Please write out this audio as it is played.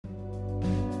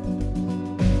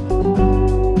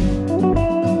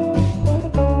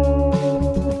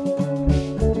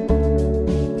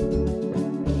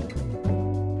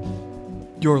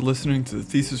You're listening to the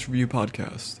Thesis Review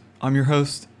Podcast. I'm your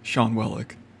host, Sean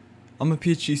Wellick. I'm a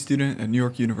PhD student at New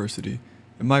York University,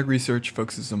 and my research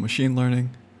focuses on machine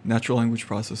learning, natural language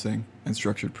processing, and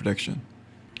structured prediction.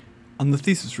 On the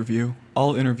Thesis Review,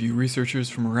 I'll interview researchers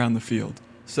from around the field,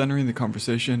 centering the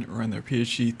conversation around their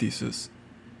PhD thesis.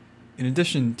 In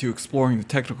addition to exploring the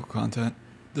technical content,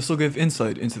 this will give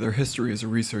insight into their history as a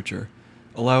researcher,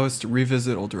 allow us to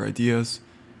revisit older ideas,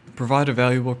 and provide a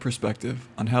valuable perspective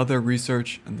on how their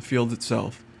research and the field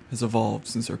itself has evolved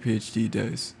since our PhD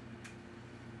days.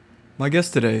 My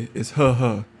guest today is He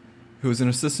He, who is an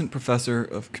assistant professor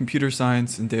of computer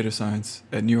science and data science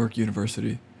at New York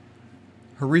University.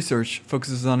 Her research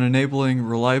focuses on enabling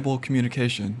reliable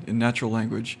communication in natural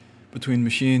language between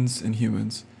machines and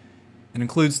humans, and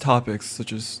includes topics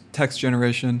such as text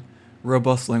generation,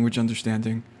 robust language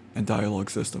understanding, and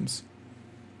dialogue systems.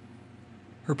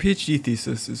 Her PhD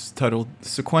thesis is titled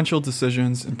Sequential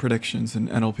Decisions and Predictions in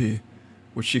NLP,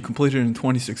 which she completed in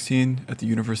 2016 at the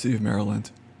University of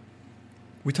Maryland.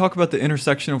 We talk about the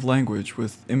intersection of language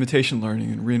with imitation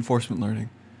learning and reinforcement learning,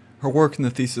 her work in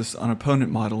the thesis on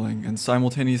opponent modeling and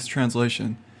simultaneous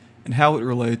translation, and how it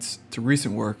relates to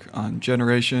recent work on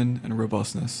generation and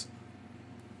robustness.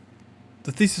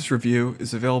 The thesis review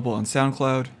is available on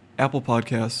SoundCloud, Apple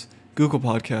Podcasts, Google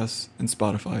Podcasts, and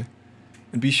Spotify.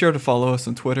 And be sure to follow us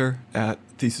on Twitter at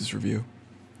Thesis Review.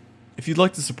 If you'd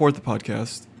like to support the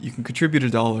podcast, you can contribute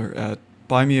 $1 at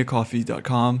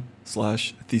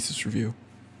buymeacoffee.com/thesisreview.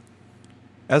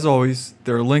 As always,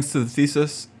 there are links to the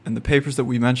thesis and the papers that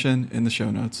we mention in the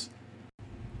show notes.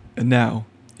 And now,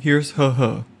 here's He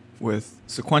He with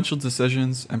Sequential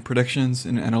Decisions and Predictions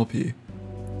in NLP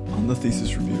on the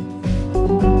Thesis Review.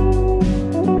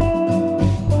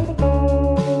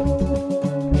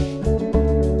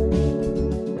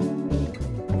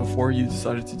 Before you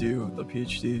decided to do a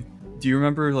PhD, do you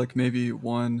remember maybe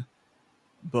one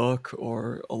book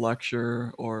or a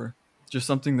lecture or just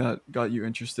something that got you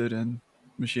interested in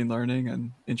machine learning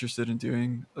and interested in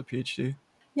doing a PhD?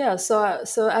 Yeah, so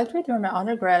actually during my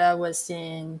undergrad, I was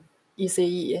in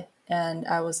ECE, and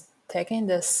I was taking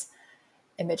this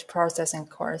image processing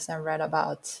course and read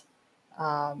about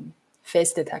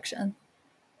face detection.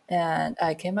 And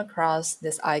I came across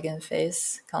this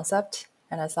eigenface concept,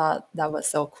 and I thought that was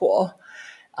so cool.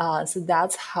 So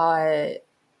that's how I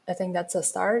think that's a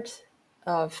start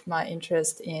of my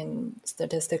interest in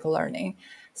statistical learning.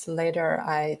 So later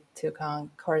I took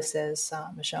on courses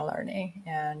on machine learning,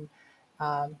 and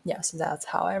so that's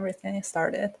how everything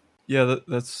started. Yeah,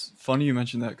 that's funny you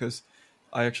mentioned that, because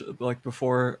I actually,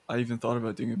 before I even thought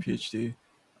about doing a PhD,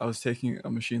 I was taking a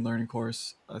machine learning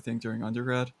course, I think during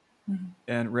undergrad,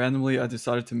 and randomly I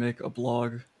decided to make a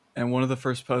blog, and one of the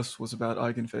first posts was about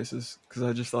eigenfaces, because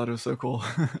I just thought it was so cool.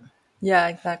 Yeah,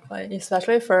 exactly.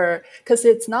 Especially because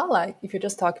it's not like if you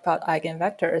just talk about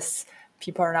eigenvectors,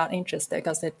 people are not interested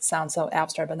because it sounds so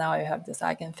abstract. But now you have this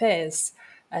eigenface.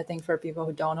 I think for people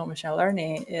who don't know machine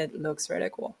learning, it looks really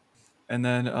cool. And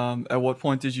then at what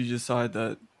point did you decide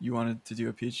that you wanted to do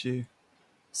a PhD?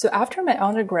 So after my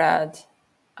undergrad,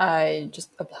 I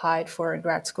just applied for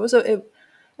grad school. So it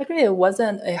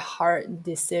wasn't a hard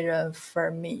decision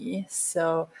for me.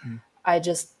 So I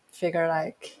just figured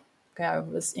okay, I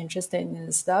was interested in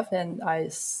this stuff and I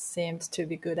seemed to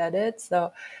be good at it.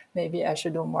 So maybe I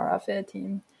should do more of it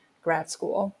in grad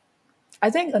school.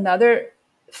 I think another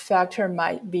factor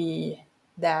might be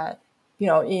that,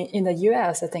 in the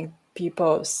US, I think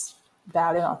people's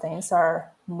value on things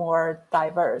are more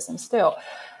diverse, and still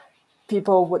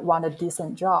people would want a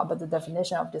decent job, but the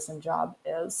definition of decent job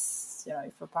is,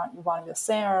 if you want to be a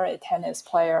singer, a tennis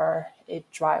player, a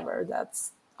driver,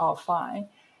 that's all fine.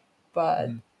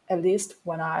 But at least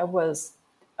when I was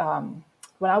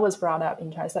brought up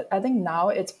in China, I think now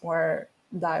it's more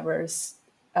diverse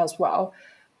as well.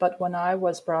 But when I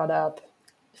was brought up,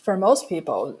 for most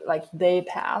people, they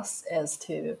pass as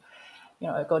to,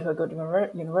 go to a good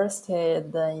university,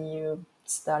 then you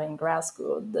study in grad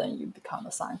school, then you become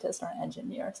a scientist or an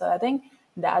engineer. So I think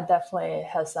that definitely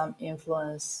has some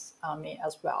influence on me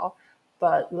as well.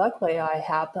 But luckily, I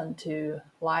happened to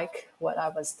like what I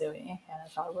was doing, and I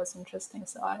thought it was interesting,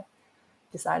 so I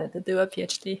decided to do a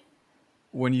PhD.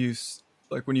 When you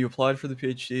applied for the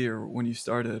PhD, or when you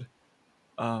started,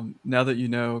 now that you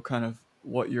know kind of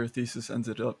what your thesis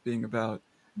ended up being about,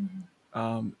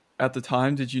 at the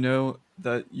time, did you know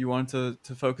that you wanted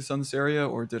to focus on this area,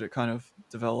 or did it kind of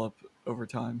develop over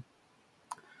time?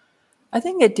 I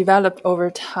think it developed over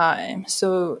time.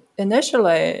 So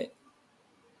initially,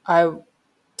 I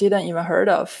didn't even heard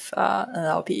of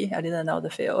NLP. I didn't know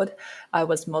the field. I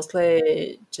was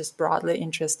mostly just broadly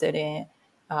interested in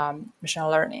machine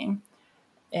learning.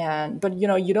 But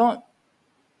you don't.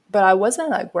 But I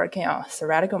wasn't like working on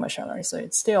theoretical machine learning, so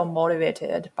it's still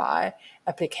motivated by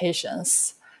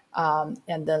applications,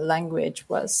 and the language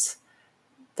was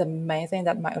the main thing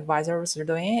that my advisors were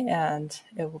doing, and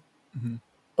Hmm.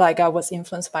 like I was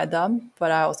influenced by them,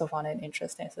 but I also found it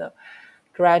interesting. So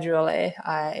gradually,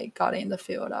 I got in the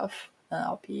field of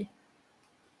NLP.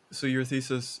 So your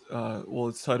thesis, well,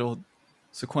 it's titled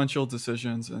 "Sequential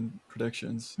Decisions and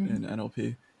Predictions in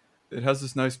NLP." It has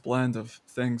this nice blend of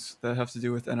things that have to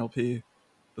do with NLP,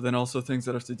 but then also things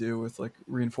that have to do with like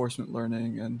reinforcement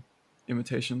learning and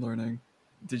imitation learning.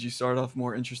 Did you start off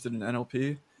more interested in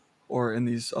NLP or in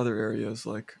these other areas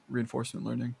like reinforcement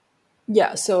learning?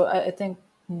 Yeah, so I think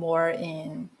more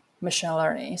in machine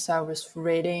learning. So I was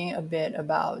reading a bit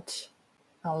about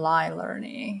online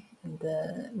learning and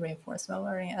the reinforcement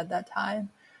learning at that time.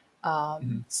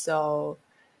 Hmm. So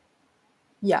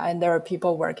yeah, and there are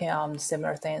people working on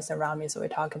similar things around me, so we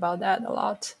talk about that a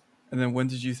lot. And then when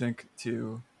did you think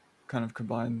to kind of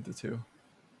combine the two?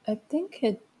 I think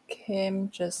it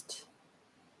came just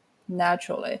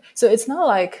naturally. So it's not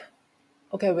like,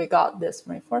 okay, we got this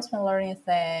reinforcement learning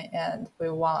thing and we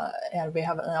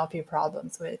have an NLP problem,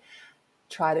 so we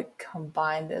try to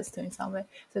combine this to in some way.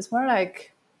 So it's more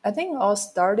like, I think it all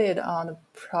started on the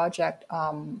project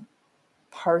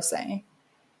parsing.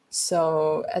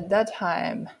 So at that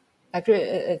time, actually,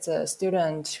 it's a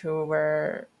student who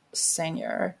were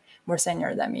senior, more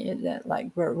senior than me. Like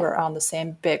we're on the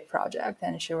same big project,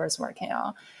 and she was working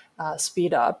on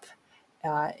speed up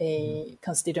Mhm. a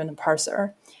constituent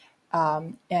parser.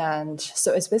 And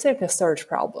so it's basically a search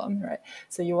problem, right?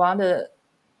 So you want to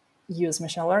use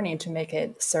machine learning to make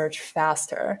it search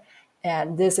faster.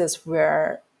 And this is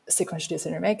where sequential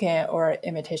decision making or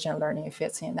imitation learning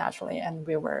fits in naturally. And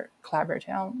we were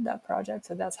collaborating on that project.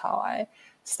 So that's how I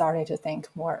started to think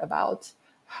more about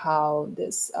how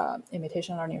this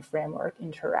imitation learning framework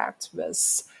interacts with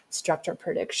structure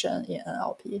prediction in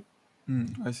NLP.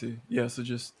 I see. Yeah, so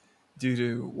just due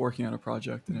to working on a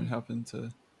project and it happened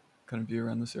to kind of be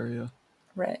around this area.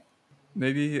 Right.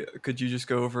 Maybe could you just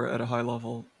go over at a high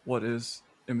level what is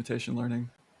imitation learning?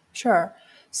 Sure.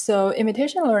 So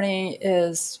imitation learning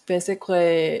is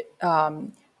basically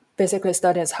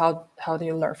studies how do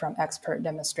you learn from expert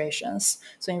demonstrations.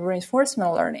 So in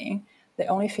reinforcement learning, the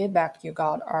only feedback you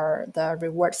got are the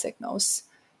reward signals.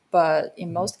 But in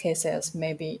Mhm. most cases,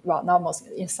 maybe, well, not most,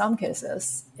 in some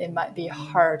cases, it might be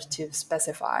hard to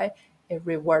specify a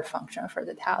reward function for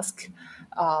the task.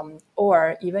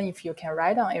 Or even if you can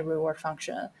write down a reward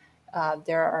function,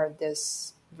 there are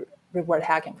this reward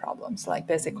hacking problems. Like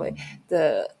basically,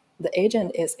 the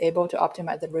agent is able to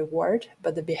optimize the reward,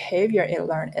 but the behavior it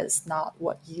learned is not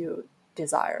what you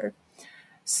desired. Mhm.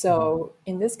 So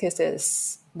in these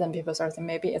cases, then people start thinking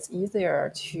maybe it's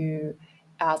easier to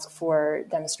ask for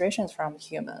demonstrations from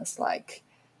humans. Like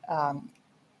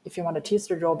if you want to teach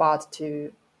the robot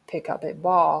to pick up a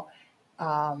ball,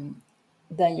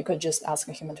 then you could just ask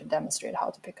a human to demonstrate how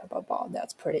to pick up a ball.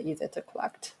 That's pretty easy to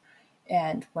collect.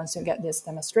 And once you get these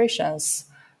demonstrations,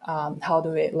 how do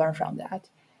we learn from that?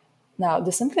 Now,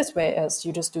 the simplest way is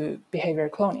you just do behavior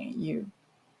cloning. You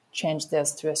change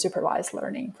this to a supervised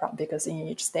learning problem because in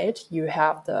each state you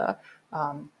have the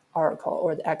oracle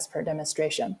or the expert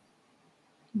demonstration.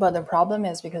 But the problem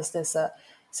is because this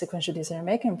sequential decision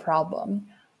making problem,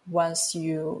 once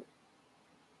you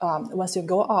once you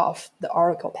go off the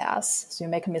oracle path, so you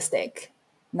make a mistake,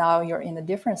 now you're in a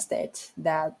different state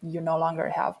that you no longer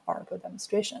have oracle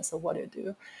demonstration. So what do you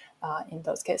do in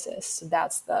those cases? So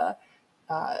that's the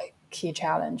key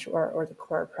challenge or the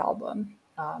core problem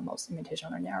most imitation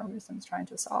learning algorithms trying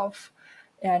to solve.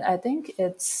 And I think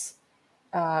it's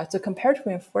so compared to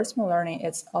reinforcement learning,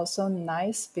 it's also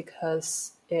nice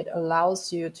because it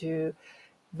allows you to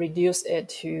reduce it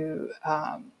to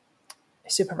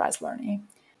supervised learning.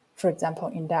 For example,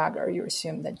 in Dagger, you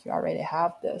assume that you already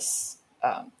have this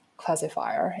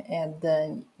classifier, and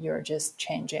then you're just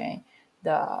changing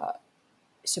the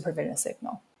supervision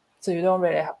signal. So you don't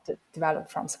really have to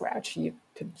develop from scratch. You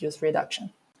could use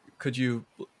reduction. Could you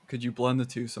could you blend the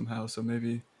two somehow? So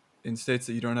maybe in states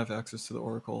that you don't have access to the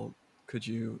oracle, could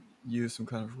you use some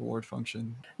kind of reward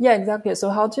function? Yeah, exactly. So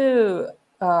how to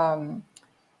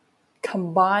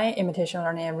combine imitation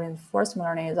learning and reinforcement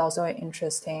learning is also an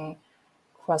interesting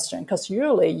question because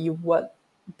usually you would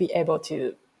be able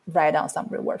to write down some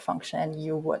reward function and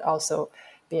you would also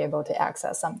be able to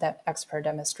access some expert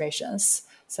demonstrations.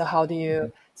 So how do Mhm.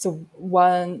 you, so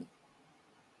one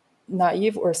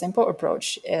naive or simple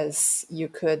approach is you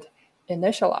could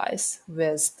initialize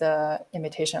with the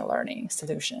imitation learning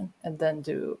solution and then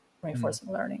do Mm.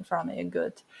 reinforcement learning from a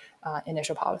good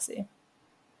initial policy.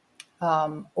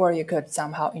 or you could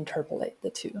somehow interpolate the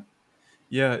two.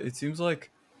 Yeah, it seems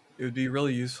like it would be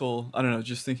really useful. I don't know,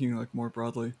 just thinking like more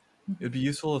broadly, it would be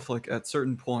useful if like at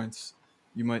certain points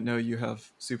you might know you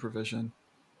have supervision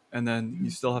and then you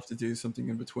still have to do something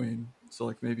in between. So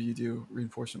like maybe you do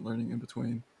reinforcement learning in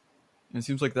between. And it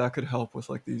seems like that could help with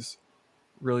like these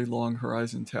really long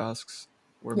horizon tasks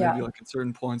where maybe Yeah, like at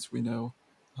certain points we know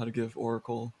how to give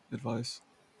oracle advice.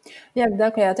 yeah,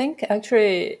 exactly. I think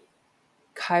actually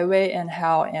Kaiwei and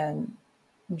Hao and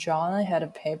John had a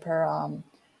paper on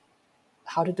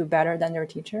how to do better than your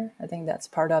teacher. I think that's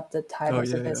part of the Oh title.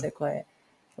 So yeah, yeah. basically,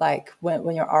 like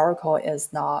when your oracle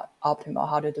is not optimal,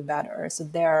 how to do better. So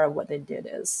there, what they did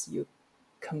is you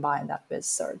combine that with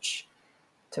search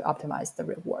to optimize the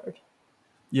reward.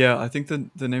 Yeah, I think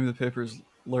the name of the paper is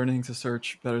Learning to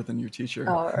Search Better Than Your Teacher.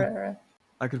 Oh, right.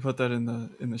 I could put that in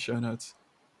the show notes.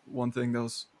 One thing that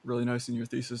was really nice in your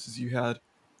thesis is you had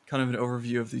kind of an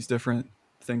overview of these different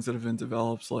things that have been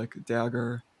developed, like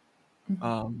Dagger,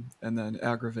 and then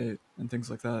Aggravate and things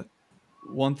like that.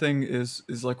 One thing is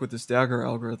like with this Dagger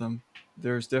algorithm,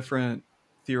 there's different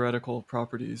theoretical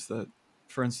properties that,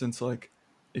 for instance, like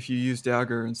if you use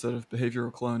Dagger instead of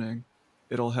behavioral cloning,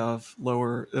 it'll have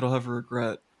a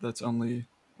regret that's only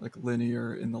like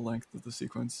linear in the length of the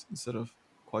sequence instead of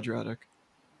quadratic.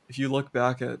 If you look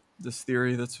back at this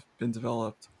theory that's been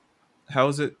developed, how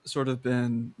has it sort of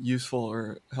been useful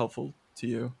or helpful to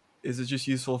you? Is it just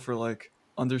useful for like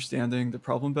understanding the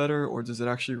problem better, or does it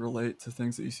actually relate to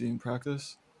things that you see in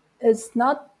practice? It's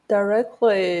not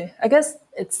directly, I guess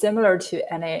it's similar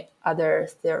to any other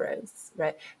theories,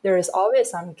 right? There is always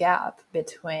some gap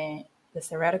between the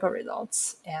theoretical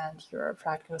results and your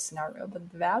practical scenario.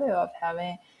 But the value of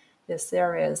having this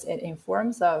theory is it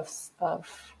informs us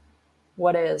of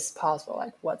what is possible,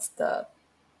 like what's the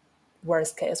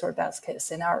worst case or best case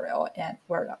scenario, and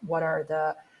what are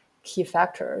the key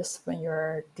factors when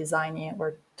you're designing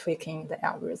or tweaking the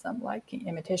algorithm, like in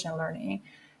imitation learning.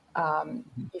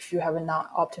 If you have a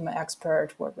non-optimal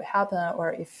expert, what will happen?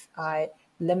 Or if I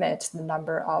limit the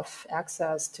number of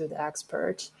access to the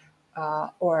expert,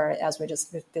 or as we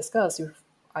just discussed, if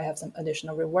I have some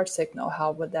additional reward signal,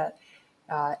 how would that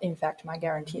impact my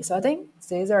guarantee? So I think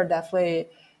these are definitely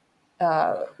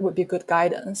would be good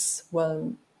guidance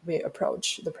when we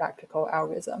approach the practical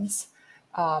algorithms.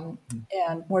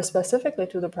 And more specifically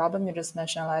to the problem you just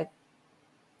mentioned, like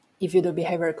if you do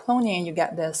behavior cloning, you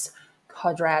get this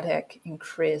quadratic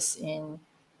increase in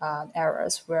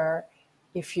errors, where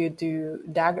if you do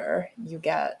Dagger, you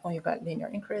get linear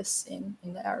increase in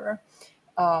the error.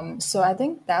 So I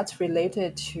think that's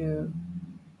related to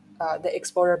the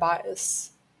exposure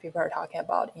bias people are talking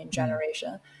about in Mm.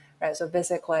 generation, right? So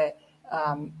basically,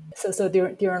 so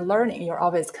during learning, you're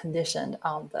always conditioned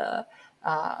on the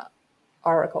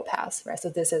oracle path, right? So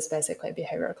this is basically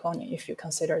behavior cloning if you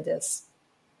consider this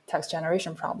text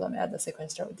generation problem as the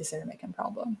sequential decision making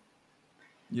problem.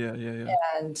 Yeah, yeah, yeah.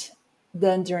 And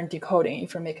then during decoding,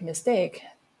 if you make a mistake,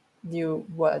 you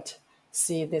would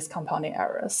see these compounding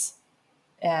errors.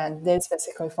 And this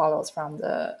basically follows from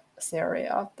the theory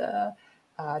of the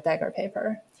Dagger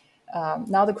paper.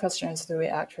 Now the question is, do we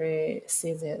actually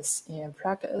see this in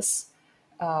practice?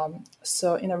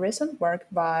 So in a recent work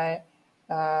by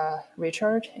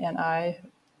Richard and I,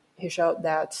 he showed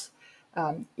that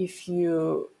if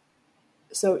you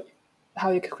so how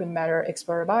you could measure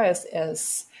exposure bias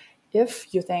is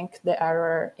if you think the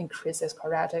error increases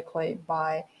quadratically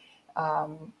by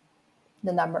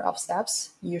the number of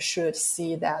steps, you should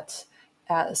see that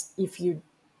as if you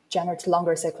generate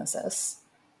longer sequences,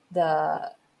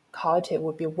 the quality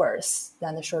would be worse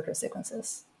than the shorter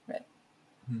sequences, right?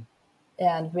 Mhm.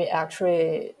 And we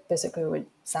actually basically we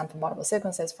sample multiple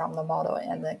sequences from the model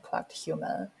and then collect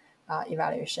human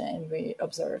evaluation, and we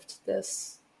observed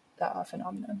this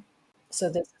phenomenon. So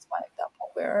this is one example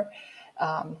where,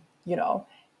 you know,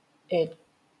 it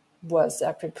was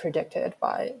actually predicted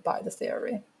by the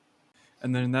theory.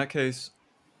 And then in that case,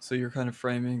 so you're kind of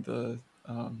framing the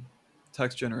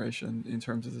text generation in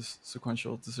terms of this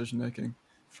sequential decision making.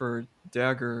 For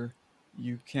Dagger,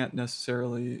 you can't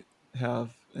necessarily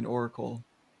have an oracle,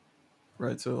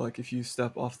 right? So like if you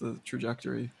step off the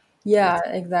trajectory, Yeah, it's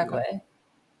yeah. exactly.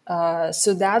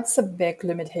 So that's a big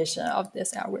limitation of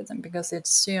this algorithm because it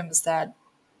assumes that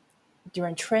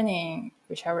during training,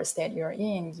 whichever state you're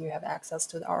in, you have access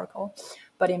to the oracle.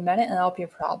 But in many NLP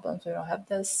problems, we don't have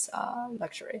this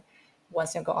luxury.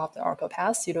 Once you go off the oracle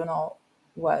path, you don't know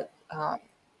what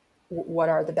what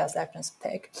are the best actions to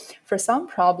take. For some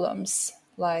problems,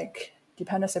 like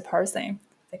dependency parsing,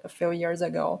 I think a few years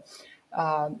ago,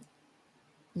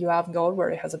 Yoav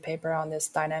Goldberg has a paper on this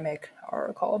dynamic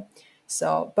oracle.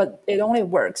 So, but it only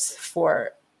works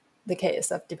for the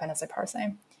case of dependency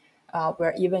parsing,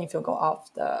 where even if you go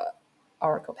off the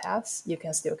Oracle path, you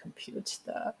can still compute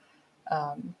the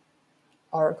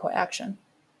Oracle action.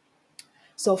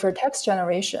 So for text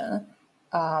generation,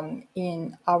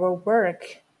 in our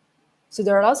work, so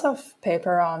there are lots of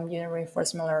paper on unit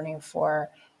reinforcement learning for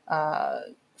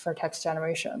text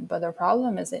generation, but the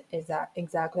problem is that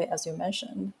exactly as you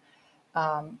mentioned.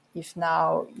 If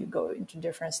now you go into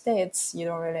different states, you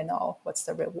don't really know what's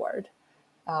the reward.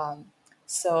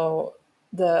 So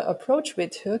the approach we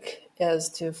took is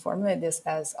to formulate this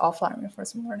as offline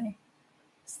reinforcement learning.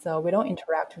 So we don't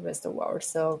interact with the world.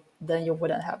 So then you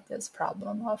wouldn't have this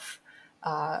problem of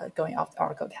going off the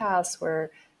Oracle paths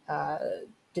or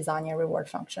designing reward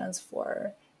functions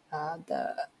for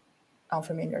the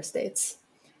unfamiliar states.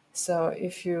 So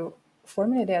if you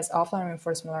formulate it as offline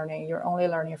reinforcement learning, you're only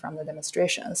learning from the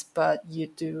demonstrations, but you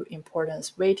do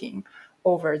importance weighting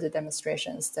over the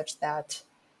demonstrations such that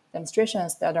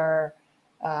demonstrations that are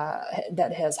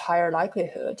that has higher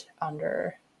likelihood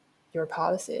under your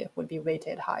policy would be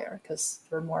weighted higher because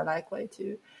you're more likely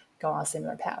to go on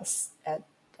similar paths at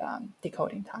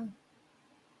decoding time.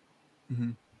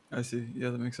 I see. Yeah,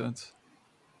 that makes sense.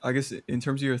 I guess in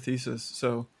terms of your thesis,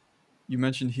 so you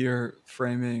mentioned here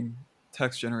framing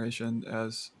text generation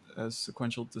as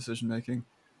sequential decision making.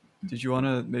 Did you want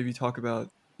to maybe talk about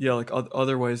like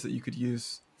other ways that you could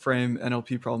frame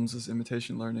NLP problems as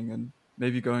imitation learning, and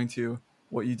maybe going to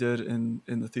what you did in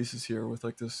the thesis here with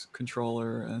like this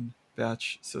controller and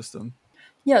batch system?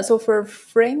 Yeah, so for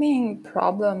framing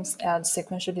problems as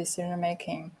sequential decision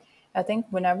making, I think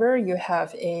whenever you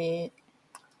have a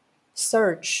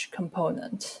search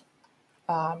component,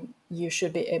 you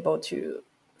should be able to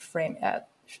frame at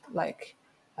like,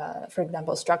 for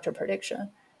example, structure prediction.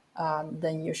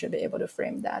 Then you should be able to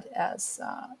frame that as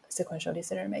sequential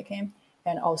decision making.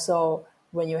 And also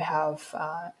when you have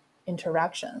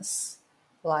interactions,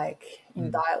 like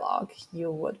in dialogue,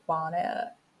 you would want an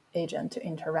agent to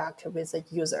interact with the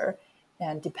user.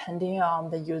 And depending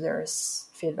on the user's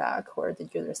feedback or the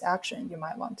user's action, you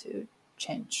might want to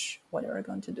change what you're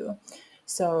going to do.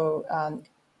 So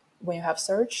when you have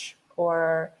search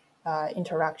or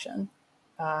interaction,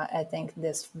 I think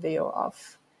this view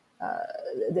of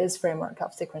this framework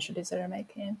of sequential decision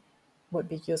making would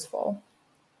be useful.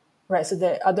 Right. So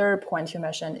the other point you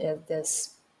mentioned is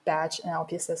this batch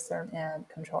NLP system and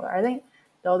controller. I think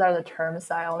those are the terms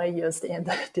I only used in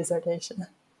the dissertation.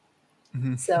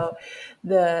 So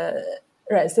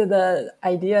so the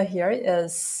idea here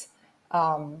is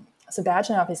so batch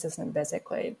NLP system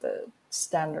basically the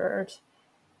standard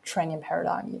training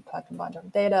paradigm. You collect a bunch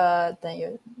of data,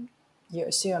 then you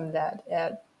assume that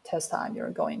at test time you're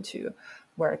going to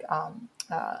work on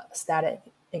static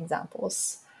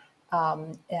examples.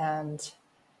 And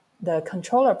the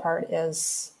controller part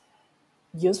is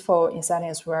useful in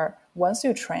settings where once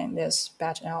you train this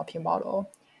batch NLP model,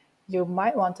 you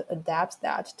might want to adapt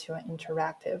that to an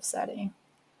interactive setting.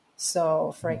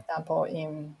 So for example,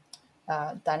 in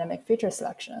dynamic feature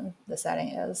selection, the setting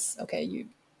is, okay, you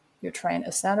train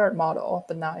a standard model,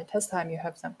 but now at test time you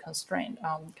have some constraint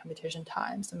on computation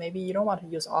time. So maybe you don't want to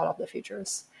use all of the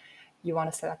features. You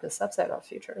want to select a subset of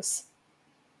features.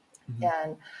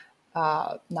 And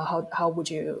now how would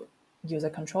you use a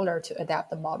controller to adapt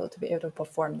the model to be able to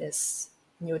perform this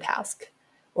new task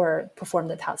or perform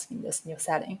the task in this new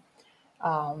setting?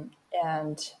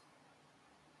 And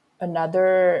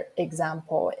another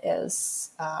example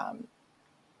is,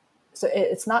 so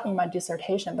it's not in my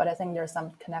dissertation, but I think there's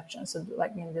some connection. So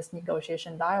like in this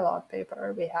negotiation dialogue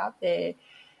paper, we have a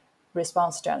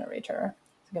response generator.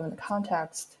 So given the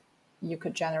context, you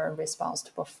could generate a response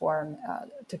to perform,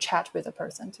 to chat with a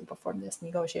person to perform this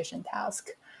negotiation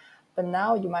task. But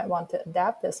now you might want to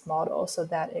adapt this model so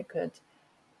that it could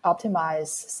optimize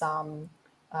some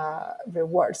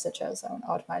rewards, such as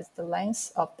optimize the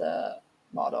length of the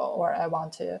model, or I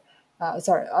want to,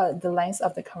 the length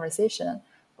of the conversation,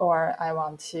 or I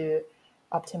want to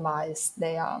optimize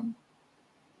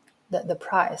the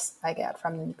price I get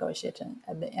from the negotiation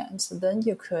at the end. So then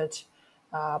you could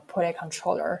put a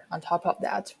controller on top of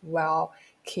that while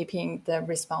keeping the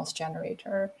response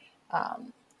generator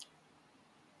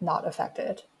not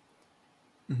affected.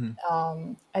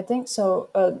 I think so.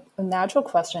 A natural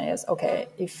question is, okay,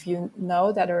 if you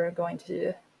know that you're going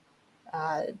to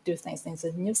do things in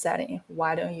a new setting,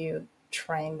 why don't you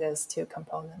train these two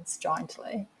components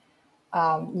jointly?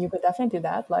 You could definitely do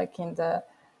that. Like in the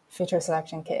feature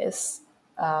selection case,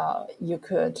 you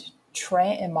could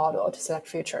train a model to select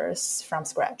features from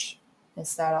scratch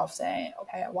instead of saying,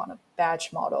 okay, I want a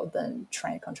batch model, then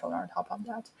train a controller on top of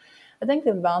that. I think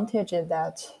the advantage is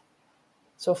that,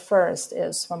 so first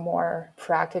is a more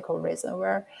practical reason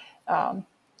where,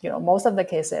 most of the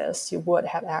cases you would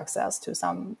have access to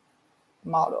some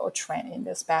model trained in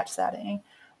this batch setting,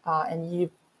 and you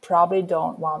probably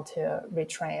don't want to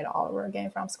retrain it all over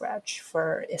again from scratch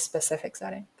for a specific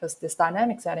setting, because this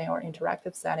dynamic setting or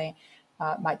interactive setting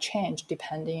might change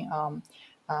depending on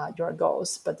your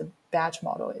goals, but the batch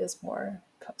model is more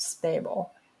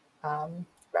stable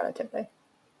relatively.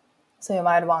 So you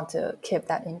might want to keep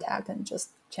that intact and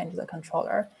just change the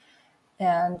controller.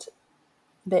 And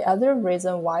the other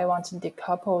reason why I want to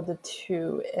decouple the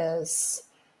two is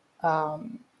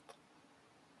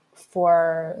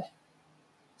for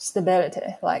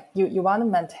stability. Like you want to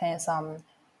maintain some,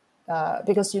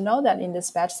 because you know that in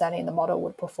this batch setting, the model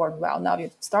would perform well. Now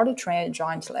you start to train it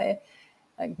jointly,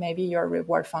 like maybe your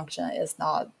reward function is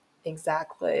not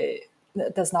exactly,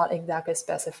 does not exactly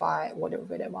specify what you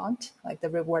really want, like the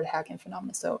reward hacking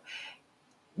phenomenon. So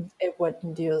it would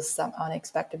induce some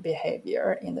unexpected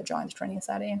behavior in the joint training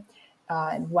setting.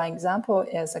 And one example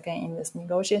is, again, in this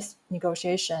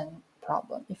negotiation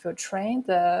problem. If you train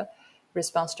the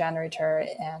response generator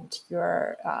and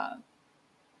your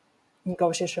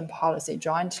negotiation policy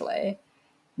jointly,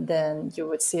 then you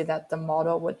would see that the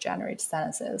model would generate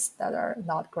sentences that are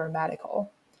not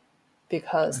grammatical, I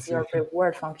because see. your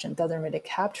reward function doesn't really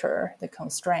capture the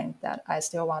constraint that I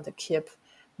still want to keep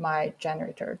my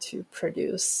generator to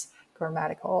produce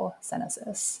grammatical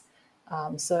sentences.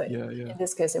 So Yeah, yeah. in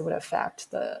this case, it would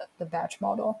affect the batch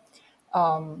model.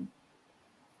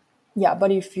 Yeah,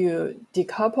 but if you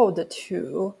decouple the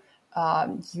two,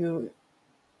 you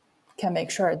can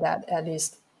make sure that at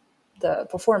least the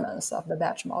performance of the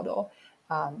batch model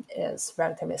is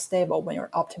relatively stable when you're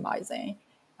optimizing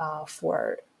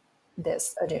for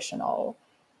this additional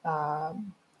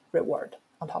reward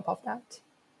on top of that.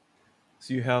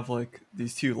 So you have like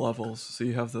these two levels. So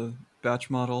you have the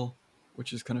batch model,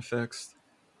 which is kind of fixed,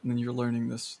 and then you're learning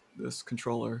this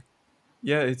controller.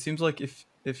 Yeah, it seems like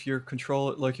if your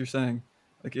controller, like you're saying,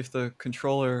 like if the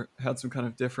controller had some kind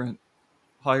of different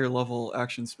higher level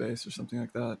action space or something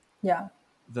like that, Yeah,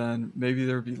 then maybe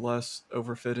there would be less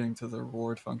overfitting to the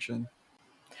reward function.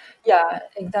 yeah,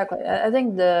 exactly. I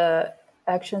think the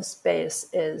action space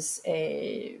is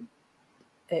a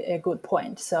good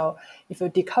point. So if you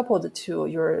decouple the two,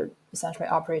 you're essentially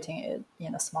operating it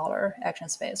in a smaller action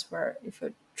space, where if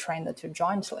you train the two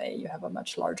jointly, you have a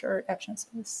much larger action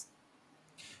space.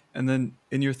 And then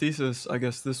in your thesis, I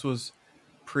guess this was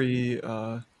pre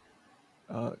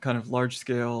kind of large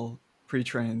scale pre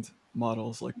trained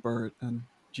models like BERT and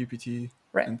GPT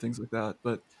Right. and things like that.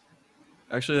 But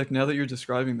actually, like now that you're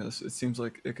describing this, it seems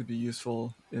like it could be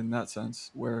useful in that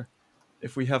sense, where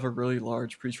if we have a really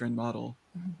large pre-trained model,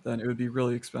 then it would be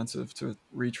really expensive to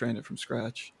retrain it from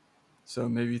scratch. So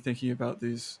maybe thinking about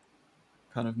these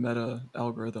kind of meta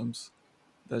algorithms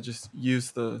that just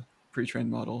use the pre-trained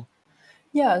model.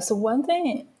 Yeah. So one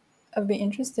thing I've been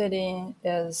interested in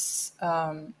is,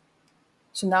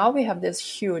 so now we have these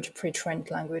huge pre-trained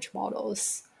language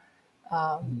models.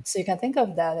 Mhm. So you can think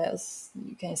of that as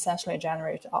you can essentially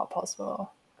generate all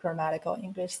possible grammatical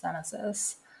English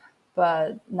sentences.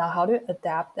 But now, how do you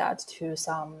adapt that to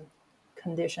some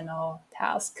conditional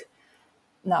task?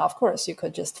 Now, of course, you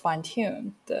could just fine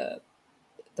tune the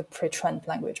pre-trained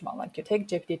language model. Like you take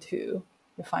GPT-2,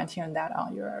 you fine tune that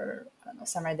on your, I don't know,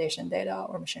 summarization data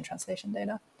or machine translation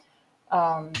data.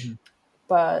 Mhm.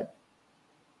 But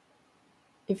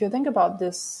if you think about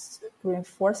this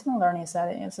reinforcement learning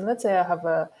setting, so let's say I have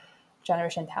a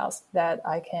generation task that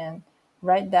I can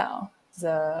write down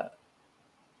the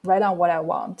write down what I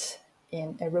want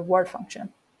in a reward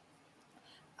function.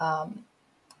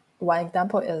 One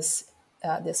example is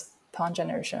this pun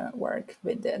generation work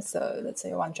we did. So let's say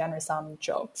you want to generate some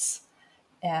jokes,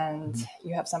 and Mhm.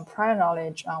 you have some prior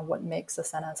knowledge on what makes a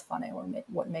sentence funny or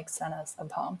what makes sentence a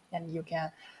pun, and you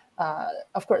can,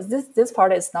 of course, this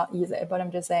part is not easy, but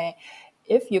I'm just saying,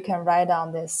 if you can write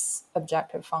down this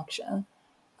objective function.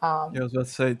 Yeah, I was about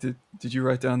to say, did you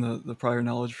write down the prior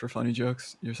knowledge for funny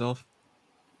jokes yourself?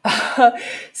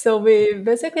 So we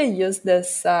basically use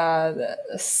this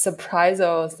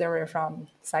surprisal theory from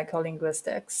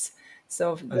psycholinguistics.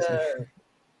 So I see.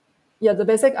 the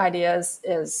basic idea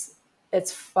is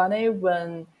it's funny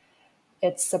when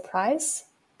it's surprise,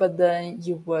 but then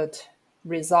you would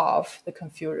resolve the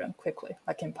confusion quickly,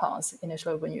 like in puns.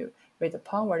 Initially, when you read the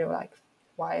pun word, you're like,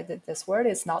 why did this word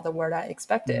is not the word I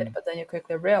expected? Mhm. But then you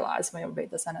quickly realize when you read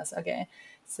the sentence again.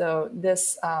 So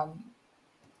this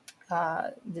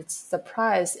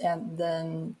surprise and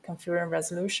then confusion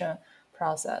resolution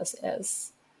process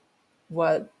is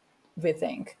what we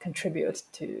think contribute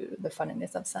to the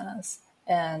funniness of sentence.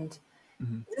 And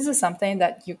Mm-hmm. this is something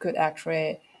that you could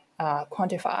actually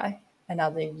quantify. And now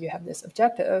that you have this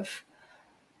objective,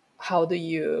 how do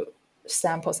you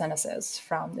sample sentences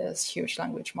from this huge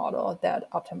language model that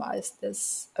optimize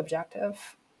this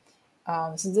objective?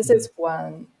 So this Mm-hmm. is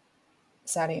one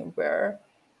setting where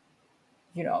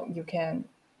you can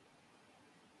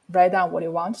write down what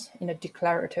you want in a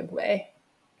declarative way.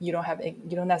 You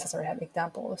don't necessarily have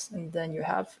examples, and then you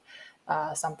have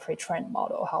some pre-trained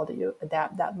model. How do you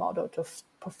adapt that model to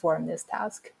perform this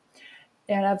task?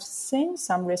 And I've seen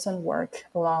some recent work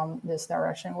along this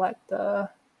direction, like the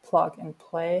plug and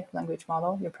play language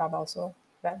model. You probably also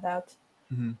read that.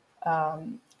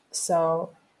 Mm-hmm. So,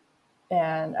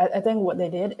 and I think what they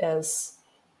did is,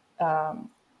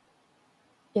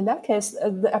 in that case,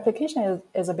 the application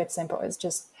is a bit simple. It's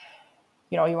just,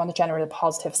 you want to generate a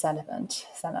positive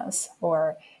sentence,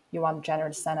 or you want to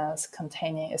generate a sentence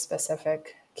containing a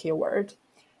specific keyword.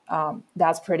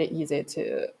 That's pretty easy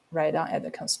to write down as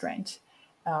a constraint.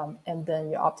 And then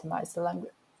you optimize the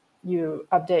language. You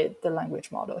update the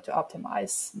language model to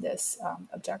optimize this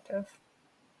objective.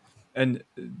 And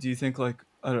do you think, like,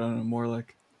 I don't know, more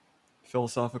like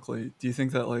philosophically, do you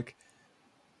think that like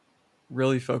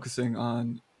really focusing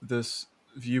on this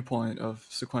viewpoint of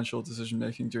sequential decision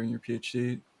making during your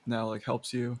PhD now like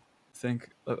helps you think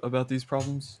about these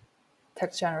problems?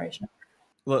 Text generation.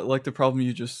 Like the problem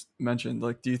you just mentioned,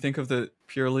 like do you think of it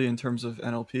purely in terms of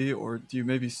NLP, or do you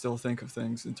maybe still think of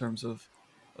things in terms of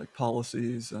like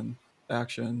policies and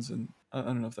actions? And I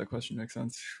don't know if that question makes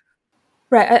sense.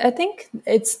 Right. I think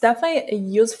it's definitely a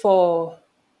useful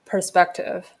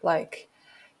perspective, like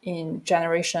in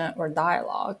generation or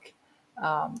dialogue.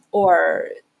 Or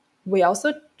we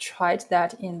also tried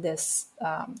that in this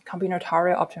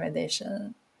combinatorial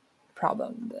optimization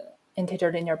problem, the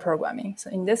integer linear programming. So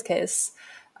in this case,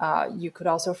 you could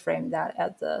also frame that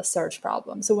as a search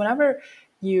problem. So whenever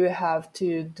you have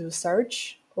to do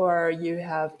search or you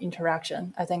have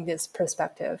interaction, I think this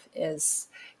perspective is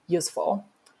useful.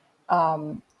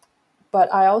 But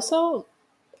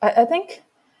I think,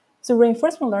 so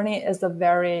reinforcement learning is a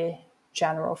very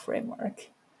general framework,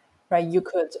 right? You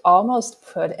could almost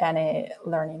put any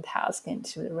learning task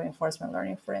into the reinforcement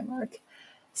learning framework.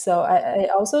 So I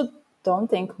also don't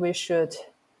think we should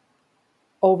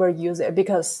overuse it,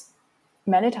 because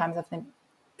many times I think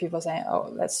people saying,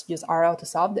 "Oh, let's use RL to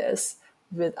solve this,"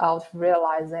 without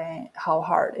realizing how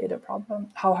hard it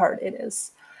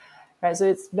is. Right, so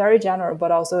it's very general,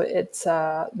 but also it's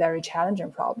a very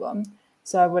challenging problem.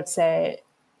 So I would say,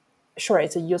 sure,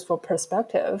 it's a useful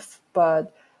perspective,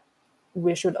 but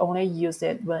we should only use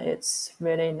it when it's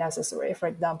really necessary. For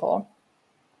example,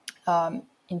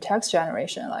 in text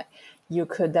generation, like you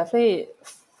could definitely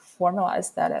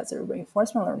formalize that as a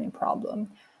reinforcement learning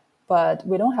problem, but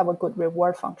we don't have a good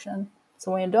reward function.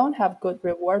 So when you don't have good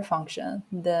reward function,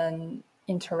 then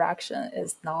interaction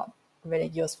is not really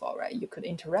useful, right? You could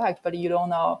interact, but you don't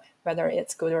know whether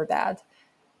it's good or bad.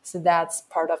 So that's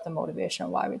part of the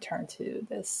motivation why we turn to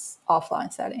this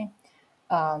offline setting.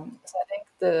 So I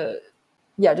think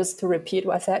just to repeat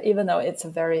what I said, even though it's a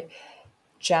very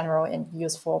general and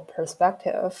useful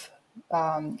perspective,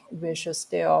 we should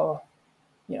still,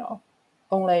 you know,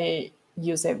 only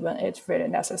use it when it's really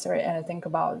necessary, and think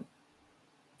about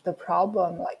the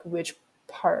problem, like which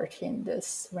part in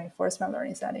this reinforcement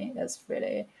learning setting is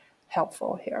really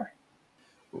helpful here.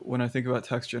 When I think about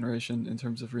text generation in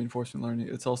terms of reinforcement learning,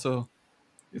 it's also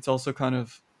kind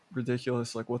of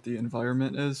ridiculous like what the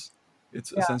environment is.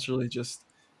 It's Yeah, essentially just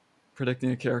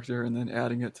predicting a character and then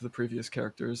adding it to the previous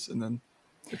characters, and then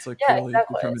it's like yeah, purely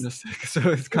exactly. deterministic. So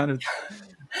it's kind of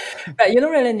But you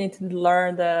don't really need to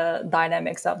learn the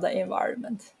dynamics of the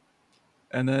environment.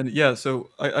 and then yeah, so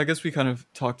I guess we kind of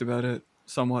talked about it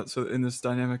somewhat. So in this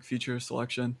dynamic feature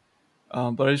selection,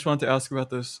 but I just wanted to ask about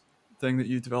this thing that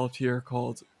you developed here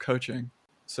called coaching.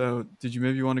 So did you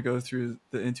maybe want to go through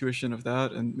the intuition of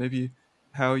that, and maybe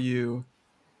how you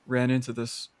ran into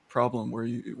this problem where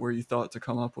you thought to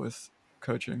come up with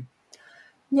coaching?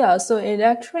 Yeah, so it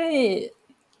actually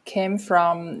came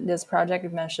from this project you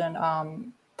mentioned,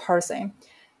 parsing.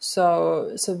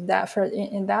 So that for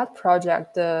in that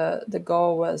project, the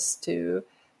goal was to,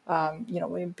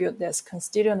 we built this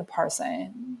constituent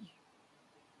parsing.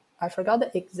 I forgot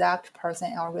the exact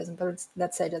parsing algorithm, but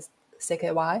let's say just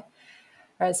CKY.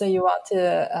 Right, so you want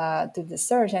to do the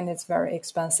search, and it's very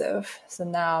expensive. So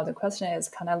now the question is,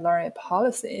 can I learn a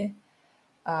policy?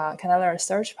 Can I learn a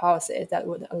search policy that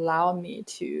would allow me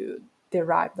to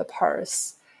derive the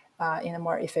parse in a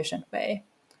more efficient way?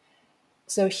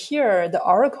 So here, the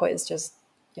oracle is just,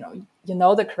 you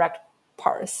know the correct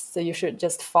parse. So you should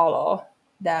just follow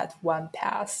that one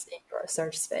path in your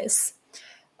search space.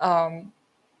 So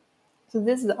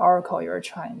this is the oracle you're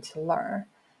trying to learn.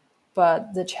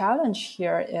 But the challenge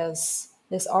here is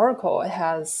this oracle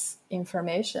has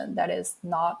information that is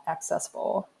not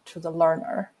accessible to the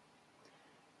learner.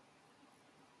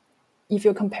 If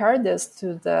you compare this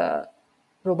to the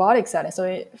robotic setting,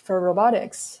 so for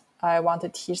robotics, I want to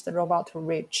teach the robot to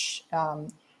reach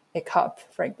a cup,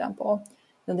 for example.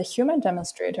 Then the human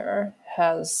demonstrator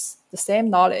has the same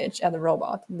knowledge as the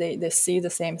robot. They see the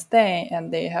same thing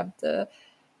and they have the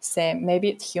same,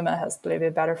 maybe the human has a little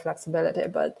bit better flexibility,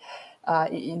 but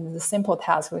in the simple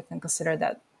task, we can consider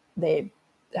that they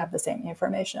have the same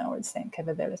information or the same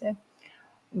capability.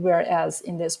 Whereas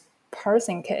in this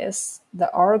parsing case, the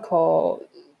oracle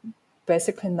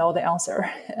basically know the answer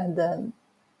and then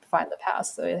find the path.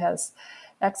 So it has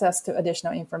access to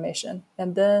additional information.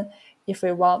 And then if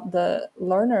we want the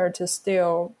learner to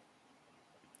still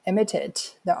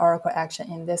imitate the oracle action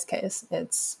in this case,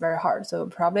 it's very hard. So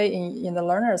probably in the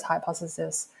learner's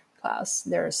hypothesis class,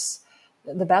 there's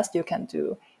the best you can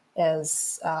do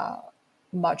is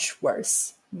much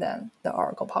worse than the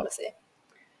oracle policy.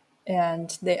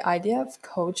 And the idea of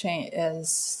coaching is,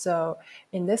 so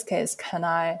in this case, can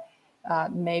I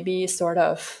maybe sort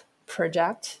of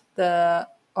project the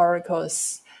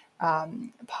oracle's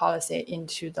policy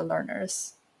into the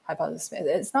learner's hypothesis?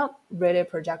 It's not really a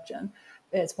projection.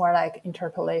 It's more like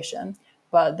interpolation.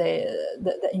 But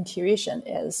the intuition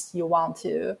is you want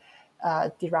to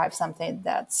derive something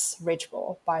that's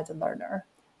reachable by the learner,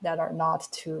 that are not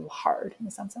too hard in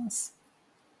some sense.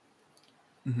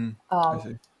 I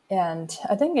see. And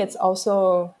I think it's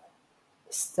also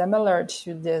similar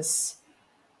to this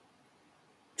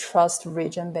trust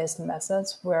region based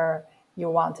methods where you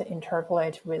want to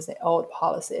interpolate with the old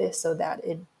policy so that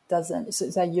it doesn't, so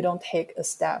that you don't take a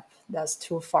step that's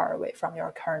too far away from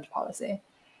your current policy.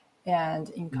 And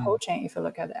in coaching, if you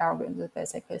look at the algorithm, it's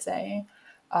basically saying,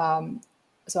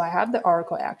 so I have the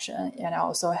oracle action and I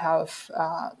also have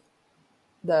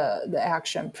the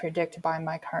action predicted by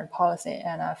my current policy,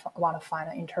 and I want to find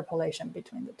an interpolation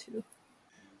between the two.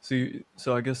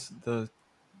 So I guess the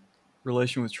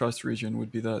relation with trust region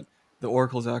would be that the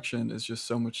oracle's action is just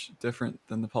so much different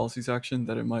than the policy's action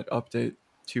that it might update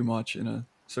too much in a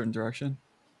certain direction.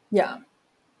 Yeah.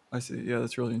 I see. Yeah,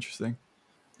 that's really interesting.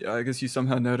 Yeah, I guess you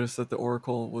somehow noticed that the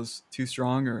oracle was too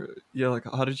strong, or yeah, like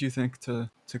how did you think to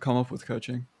come up with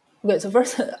coaching? Okay, so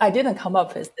first, I didn't come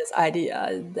up with this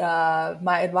idea.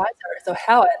 My advisor, so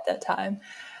Hal at that time,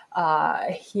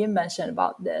 he mentioned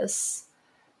about this,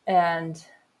 and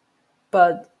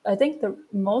but I think the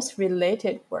most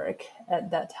related work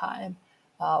at that time,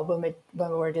 when we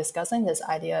were discussing this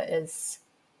idea, is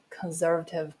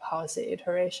conservative policy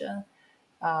iteration.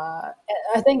 And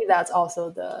I think that's also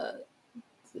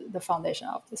the foundation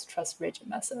of this trust region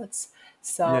methods.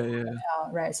 So,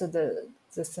 Yeah. right. So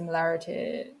the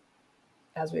similarity,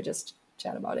 as we just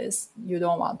chat about, is you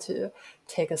don't want to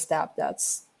take a step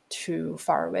that's too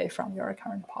far away from your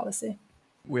current policy.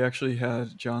 We actually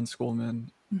had John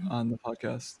Schoolman on the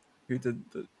podcast who did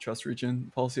the trust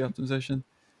region policy optimization,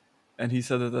 and he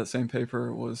said that that same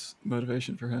paper was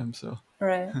motivation for him. So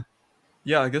Right.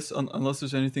 yeah, I guess unless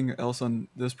there's anything else on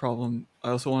this problem,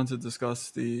 I also wanted to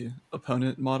discuss the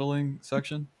opponent modeling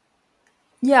section.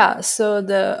 Yeah. So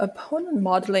the opponent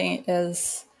modeling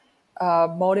is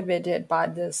motivated by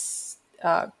this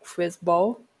quiz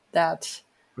bowl that,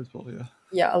 Yeah.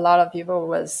 yeah, a lot of people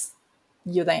was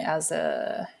using as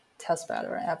a test bed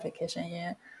or application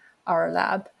in our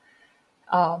lab.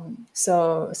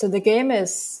 So the game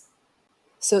is,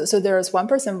 so there's one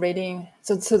person reading,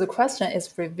 so the question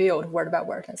is revealed word by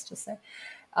word, let's just say.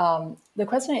 The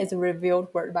question is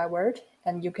revealed word by word,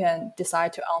 and you can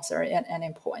decide to answer at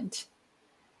any point.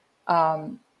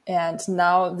 And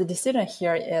now the decision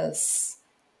here is,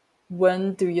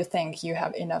 when do you think you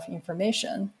have enough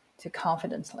information to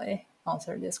confidently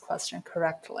answer this question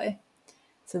correctly?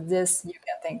 So this, you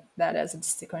can think that as a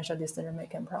sequential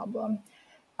decision-making problem.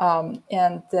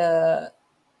 And the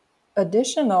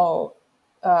additional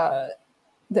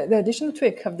the additional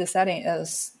trick of the setting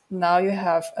is, now you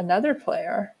have another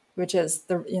player, which is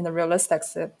in the realistic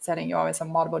setting, you always have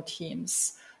multiple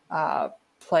teams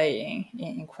playing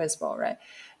in Quiz Bowl, right?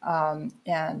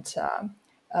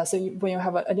 So when you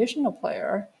have an additional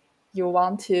player, you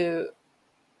want to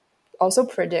also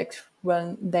predict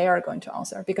when they are going to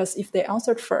answer, because if they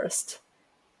answered first,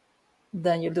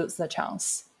 then you lose the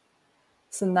chance.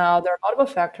 So now there are multiple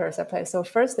factors at play. So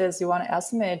first is you want to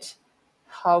estimate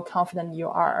how confident you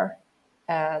are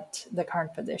at the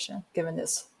current position, given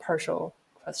this partial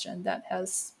question that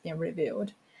has been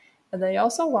revealed. And then you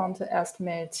also want to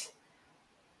estimate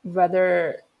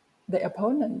whether the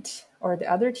opponent or the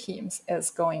other teams is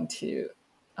going to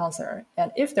answer.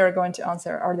 And if they're going to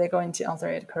answer, are they going to answer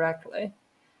it correctly?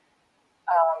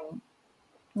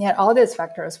 Yeah, all these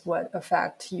factors would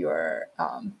affect your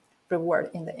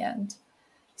reward in the end.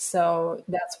 So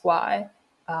that's why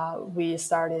we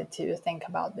started to think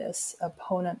about this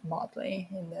opponent modeling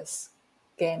in this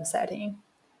game setting.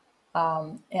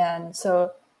 And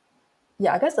so,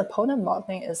 yeah, I guess opponent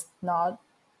modeling is not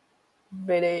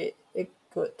really a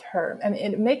good term. I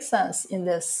mean, it makes sense in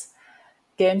this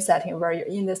game setting where you're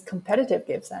in this competitive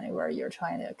game setting where you're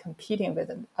trying to competing with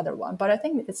another one. But I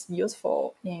think it's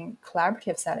useful in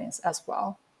collaborative settings as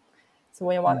well. So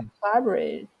when you want to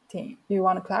you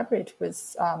want to collaborate with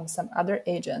some other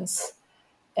agents,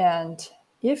 and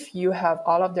if you have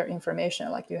all of their information,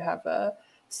 like you have a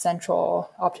central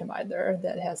optimizer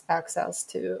that has access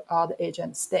to all the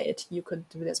agent state, you could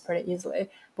do this pretty easily.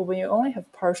 But when you only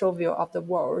have partial view of the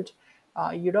world,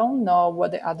 you don't know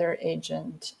what the other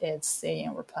agent is saying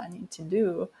or planning to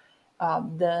do.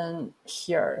 Then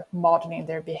here, modeling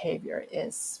their behavior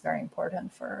is very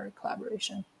important for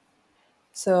collaboration.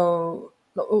 So,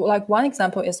 like one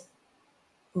example is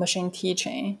machine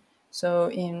teaching. So,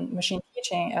 in machine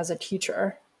teaching, as a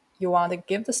teacher, you want to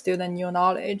give the student new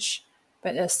knowledge,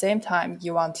 but at the same time,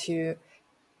 you want to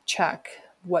check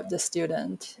what the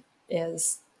student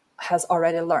is has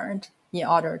already learned in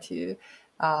order to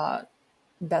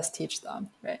best teach them,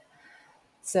 right?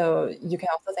 So you can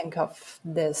also think of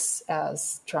this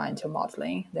as trying to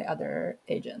modeling the other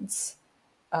agents.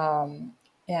 And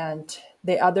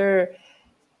the other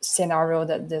scenario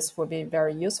that this would be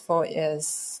very useful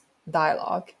is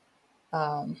dialogue,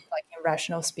 like in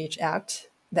Rational Speech Act.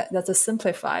 That's a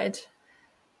simplified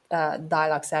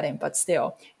dialogue setting, but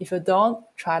still, if you don't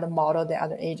try to model the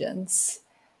other agents,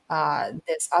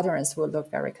 this utterance will look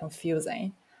very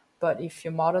confusing. But if you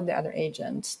model the other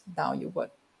agent, now you would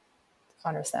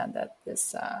understand that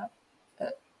this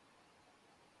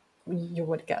you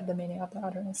would get the meaning of the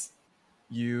utterance.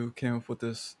 You came up with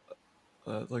this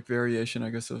like variation, I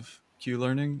guess, of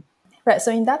Q-learning. Right.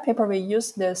 So in that paper, we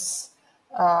use this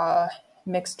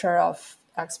mixture of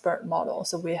expert model.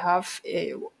 So we have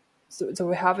a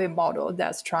model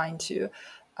that's trying to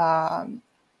how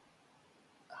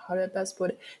do I best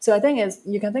put it? So I think is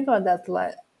you can think of that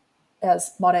like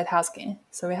as multitasking.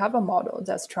 So we have a model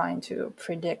that's trying to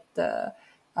predict the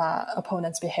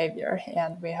opponent's behavior,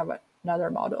 and we have another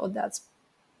model that's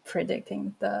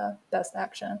predicting the best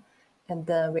action, and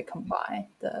then we combine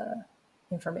the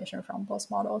information from both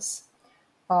models.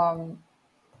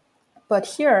 But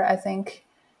here, I think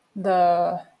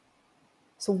the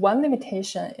so one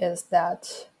limitation is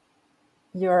that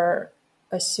you're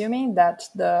assuming that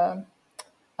the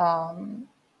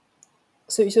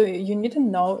so you need to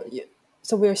know.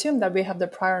 So we assume that we have the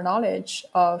prior knowledge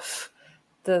of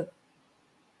the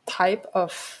type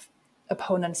of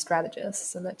opponent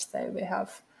strategists. So let's say we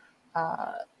have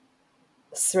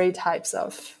three types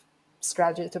of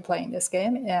strategy to play in this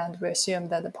game, and we assume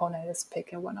that the opponent is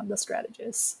picking one of the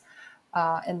strategies.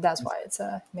 And that's why it's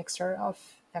a mixture of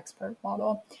expert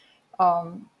model.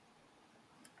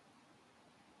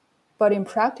 But in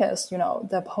practice,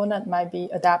 the opponent might be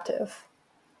adaptive.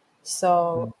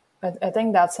 So I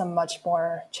think that's a much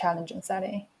more challenging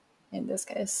setting in this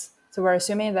case. So we're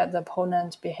assuming that the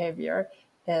opponent behavior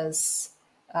is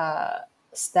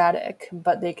static,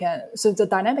 but so the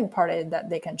dynamic part is that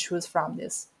they can choose from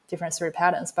these different three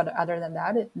patterns. But other than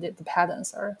that, the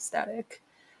patterns are static,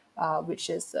 which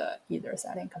is either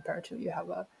setting compared to you have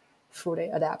a fully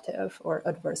adaptive or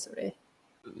adversary.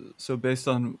 So based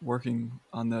on working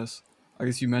on this, I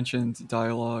guess you mentioned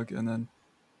dialogue, and then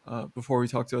before we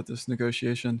talked about this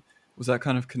negotiation, was that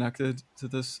kind of connected to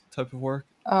this type of work?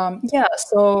 Yeah,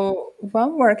 so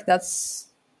one work that's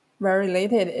very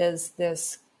related is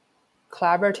this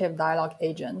collaborative dialogue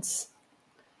agents.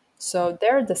 So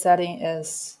there, the setting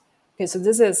is okay. So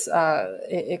this is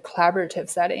a collaborative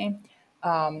setting,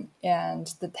 and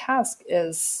the task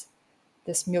is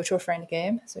this mutual friend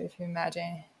game. So if you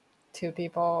imagine two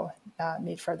people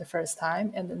meet for the first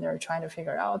time, and then they're trying to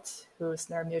figure out who's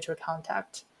their mutual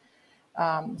contact.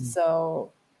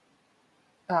 So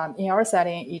in our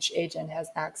setting, each agent has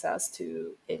access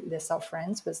to a list of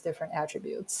friends with different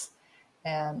attributes.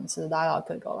 And so the dialogue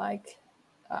could go like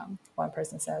one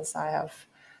person says, I have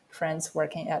friends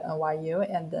working at NYU,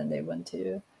 and then they went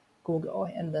to Google.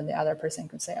 And then the other person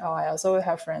could say, oh, I also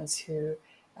have friends who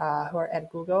are at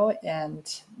Google,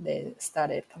 and they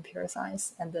studied computer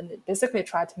science. And then they basically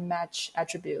try to match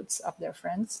attributes of their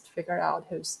friends to figure out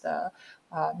who's the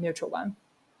mutual one.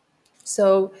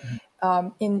 So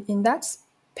In that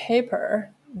paper,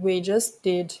 we just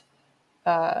did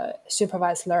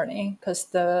supervised learning because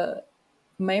the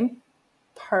main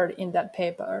part in that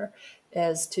paper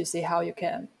is to see how you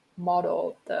can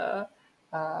model the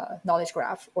knowledge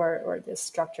graph or the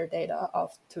structured data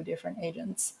of two different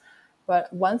agents.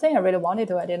 But one thing I really wanted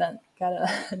to, I didn't get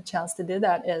a chance to do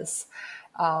that, is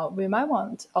we might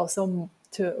also want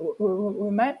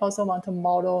to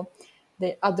model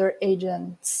the other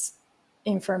agent's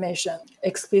information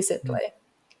explicitly.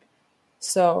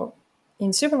 So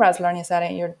in supervised learning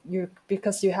setting, you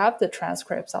because you have the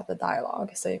transcripts of the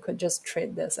dialogue, so you could just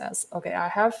treat this as, okay,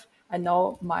 I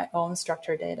know my own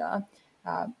structured data,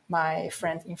 my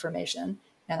friend's information,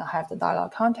 and I have the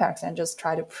dialogue context, and just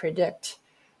try to predict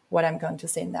what I'm going to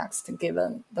say next,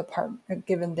 given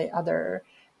the other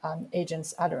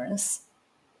agent's utterance.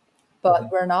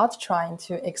 But we're not trying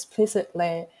to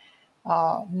explicitly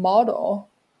model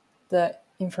the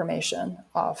information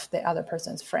of the other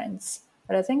person's friends.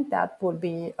 But I think that would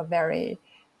be a very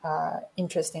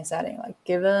interesting setting, like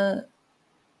given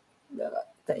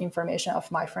the information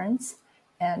of my friends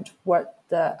and what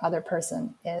the other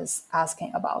person is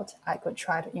asking about, I could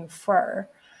try to infer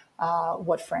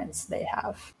what friends they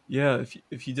have. Yeah,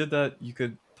 if you did that, you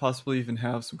could possibly even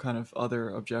have some kind of other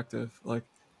objective, like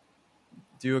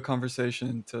do a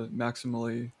conversation to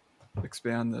maximally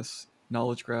expand this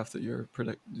knowledge graph that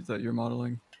you're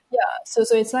modeling. Yeah, so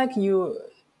it's like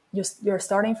you're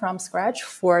starting from scratch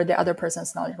for the other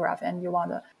person's knowledge graph, and you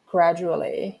want to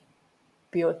gradually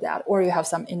build that, or you have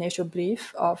some initial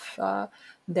belief of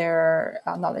their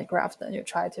knowledge graph, then you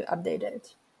try to update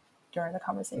it during the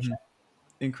conversation.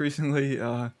 Increasingly,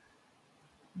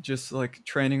 just like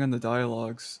training on the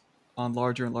dialogues on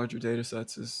larger and larger data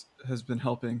sets has been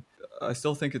helping. I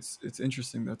still think it's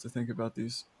interesting though to think about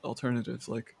these alternatives.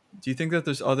 Like, do you think that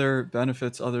there's other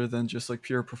benefits other than just like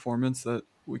pure performance that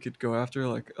we could go after?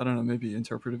 Like, I don't know, maybe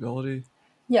interpretability.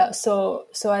 Yeah, so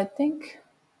I think,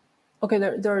 okay,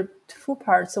 there are two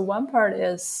parts. So one part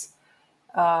is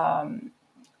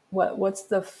what's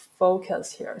the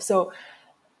focus here. So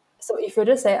if you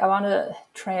just say, I want to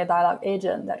train a dialogue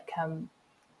agent that can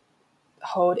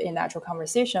hold a natural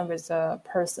conversation with a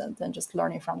person, then just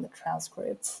learning from the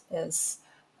transcripts is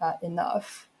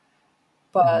enough.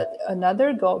 But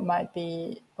another goal might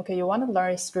be, okay, you want to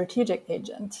learn a strategic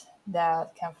agent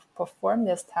that can perform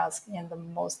this task in the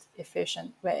most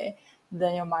efficient way.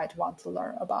 Then you might want to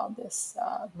learn about this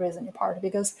reasoning part,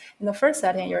 because in the first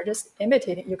setting, you're just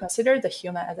imitating, you consider the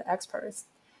human as the experts,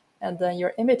 and then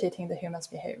you're imitating the human's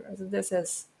behavior. So this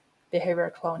is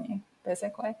behavior cloning,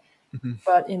 basically.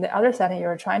 But in the other setting,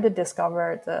 you're trying to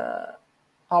discover the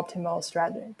optimal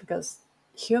strategy, because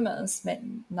humans may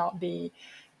not be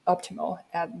optimal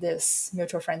at this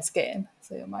mutual friends game.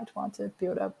 So you might want to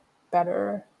build a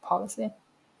better policy.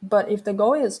 But if the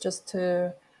goal is just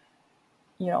to,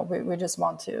 we just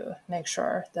want to make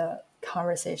sure the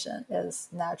conversation is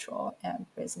natural and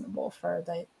reasonable for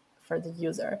the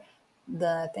user,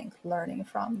 then I think learning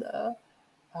from the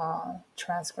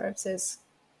transcripts is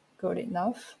good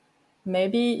enough.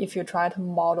 Maybe if you try to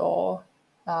model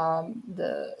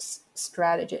the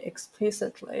strategy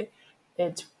explicitly,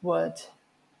 it would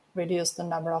reduce the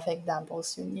number of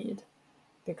examples you need,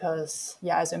 because,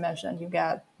 yeah, as you mentioned, you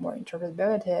get more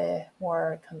interpretability,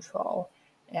 more control,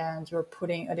 and you're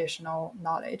putting additional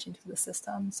knowledge into the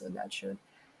system, so that should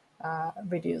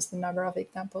reduce the number of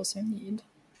examples you need.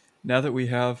 Now that we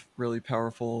have really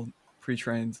powerful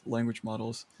pre-trained language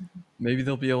models, maybe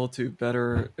they'll be able to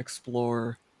better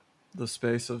explore the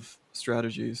space of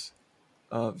strategies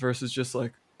versus just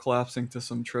like collapsing to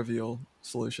some trivial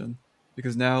solution.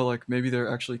 Because now, like, maybe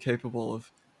they're actually capable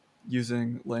of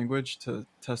using language to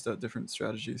test out different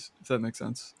strategies, if that makes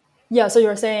sense. Yeah, so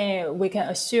you're saying we can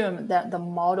assume that the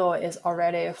model is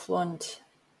already a fluent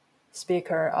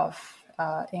speaker of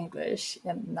English,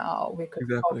 and now we could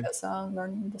Exactly. focus on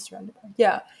learning the strategy part.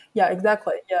 Yeah, yeah,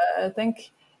 exactly. Yeah, I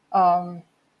think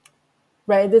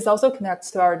right. This also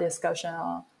connects to our discussion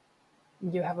on,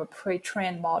 you have a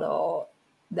pre-trained model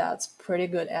that's pretty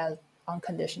good at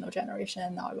unconditional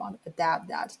generation. Now I want to adapt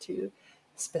that to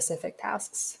specific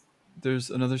tasks. There's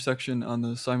another section on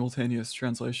the simultaneous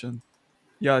translation.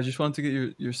 Yeah, I just wanted to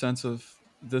get your sense of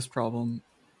this problem.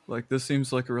 Like, this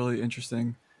seems like a really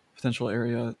interesting potential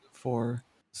area for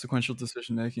sequential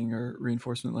decision making or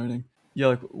reinforcement learning. Yeah,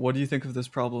 like, what do you think of this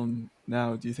problem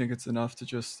now? Do you think it's enough to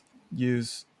just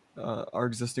use our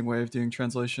existing way of doing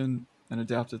translation and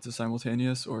adapt it to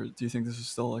simultaneous, or do you think this is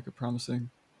still like a promising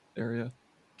area?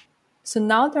 So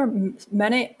now there are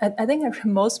many. I think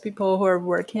most people who are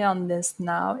working on this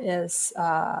now is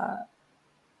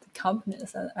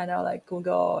companies. And I know like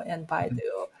Google and Mhm.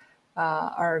 Baidu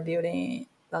are building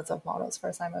lots of models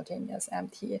for simultaneous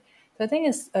MT. So I think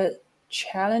it's a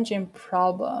challenging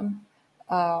problem,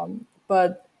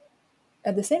 but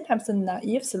at the same time, it's a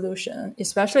naive solution,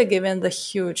 especially given the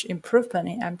huge improvement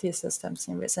in MT systems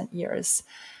in recent years.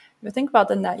 If you think about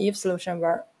the naive solution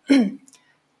where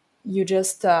you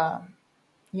just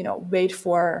wait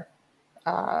for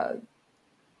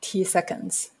t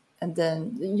seconds, and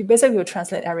then you basically will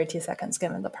translate every t seconds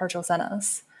given the partial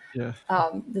sentence. Yeah.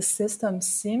 The system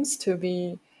seems to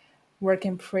be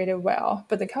working pretty well,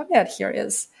 but the caveat here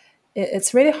is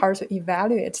it's really hard to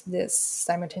evaluate these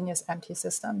simultaneous MT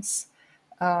systems,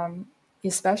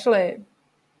 especially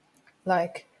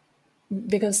like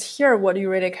because here what you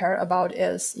really care about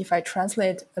is if I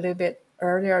translate a little bit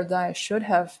earlier than I should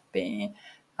have been,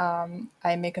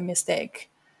 I make a mistake,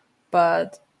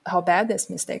 but how bad this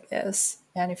mistake is.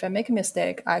 And if I make a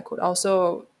mistake, I could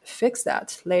also fix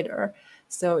that later.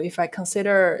 So if I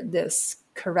consider this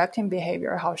correcting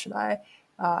behavior, how should I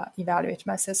evaluate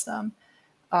my system?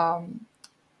 And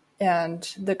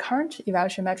the current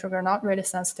evaluation metric are not really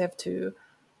sensitive to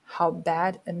how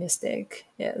bad a mistake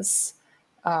is,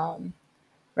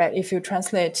 right? If you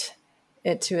translate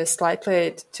it to a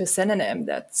slightly to synonym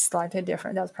that's slightly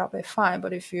different, that's probably fine.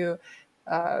 But if you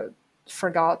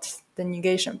forgot the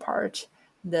negation part,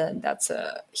 then that's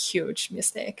a huge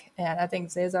mistake. And I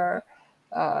think these are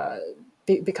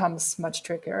becomes much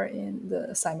trickier in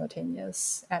the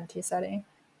simultaneous MT setting.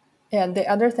 And the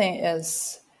other thing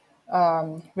is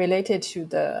related to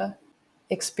the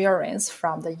experience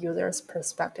from the user's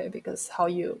perspective, because how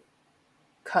you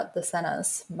cut the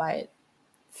sentence might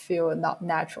feel not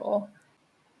natural.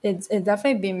 It's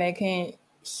definitely been making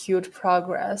huge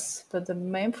progress, but the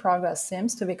main progress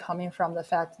seems to be coming from the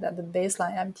fact that the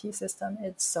baseline MT system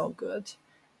is so good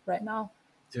right now.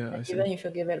 Yeah, I Even see. if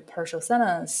you give it a partial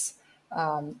sentence,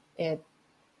 it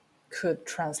could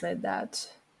translate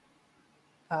that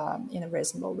in a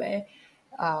reasonable way.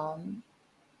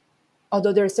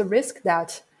 Although there's a risk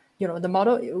that the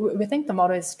model, we think the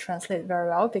model is translated very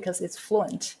well because it's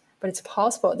fluent, but it's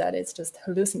possible that it's just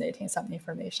hallucinating some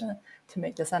information to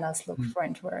make the sentence look Mm.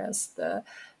 fluent, whereas the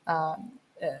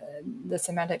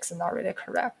semantics are not really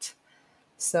correct.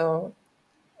 So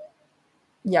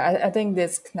yeah, I think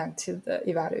this connects to the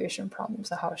evaluation problem.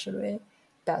 So how should we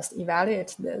best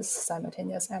evaluate these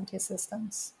simultaneous empty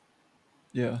systems?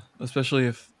 Yeah, especially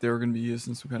if they were going to be used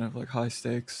in some kind of like high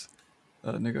stakes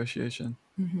negotiation.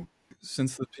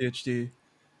 Since the PhD,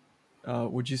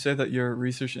 would you say that your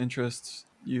research interests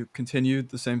you continued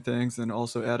the same things and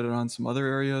also added on some other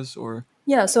areas, or?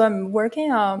 Yeah, so I'm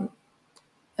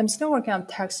still working on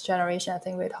text generation. I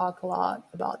think we talk a lot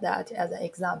about that as an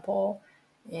example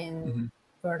in Mhm.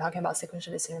 when we're talking about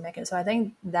sequential decision making. So I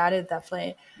think that is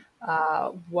definitely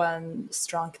one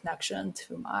strong connection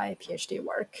to my PhD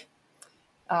work.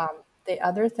 The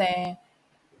other thing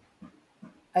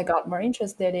I got more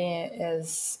interested in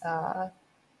is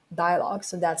dialogue.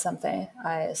 So that's something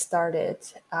I started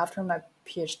after my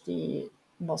PhD,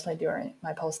 mostly during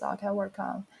my postdoc. I work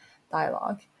on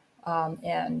dialogue.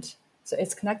 And so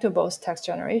it's connected to both text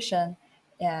generation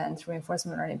and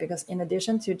reinforcement learning because, in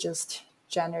addition to just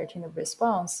generating a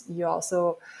response, you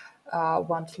also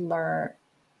want to learn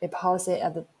a policy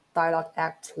at the dialogue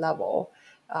act level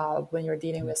when you're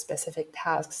dealing with specific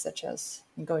tasks such as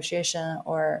negotiation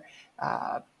or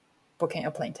booking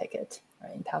a plane ticket,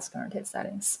 right, in task oriented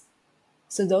settings.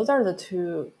 So those are the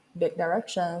two big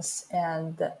directions.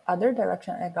 And the other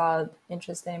direction I got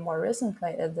interested in more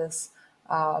recently is this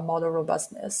model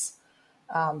robustness,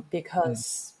 Mm.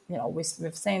 because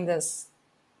we've seen this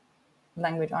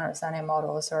language understanding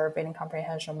models or reading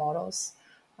comprehension models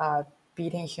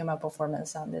beating human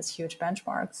performance on these huge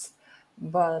benchmarks.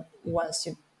 But once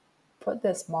you put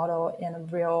this model in a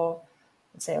real,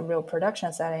 let's say a real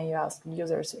production setting, you ask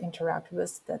users to interact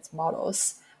with these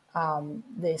models,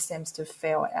 they seems to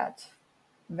fail at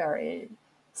very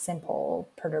simple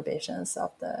perturbations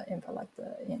of the input. Like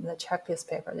in the checklist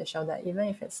paper, they show that even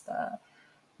if it's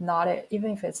not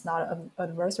an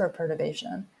adversarial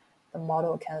perturbation, the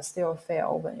model can still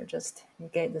fail when you just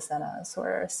negate the sentence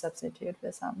or substitute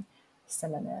with some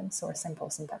synonyms or simple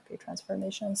syntactic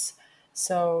transformations.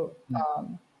 So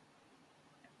Mm.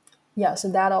 yeah, so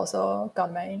that also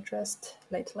got my interest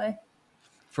lately.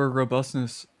 For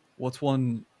robustness, what's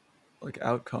one like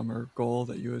outcome or goal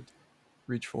that you would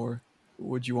reach for?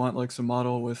 Would you want like some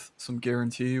model with some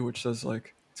guarantee, which says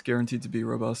like it's guaranteed to be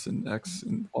robust in X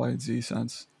and Y and Z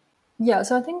sense? Yeah,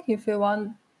 so I think if we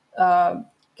want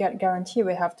get guarantee,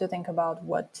 we have to think about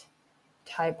what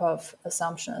type of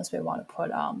assumptions we want to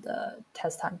put on the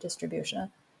test time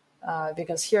distribution.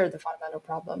 because here the fundamental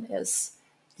problem is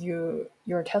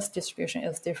your test distribution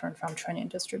is different from training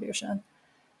distribution.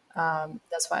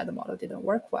 That's why the model didn't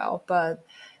work well. But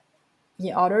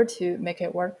in order to make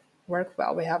it work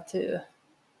well, we have to,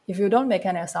 if you don't make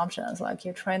any assumptions, like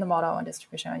you train the model on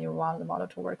distribution and you want the model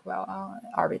to work well on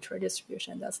arbitrary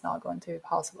distribution, that's not going to be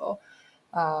possible.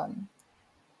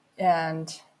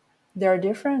 And there are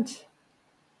different,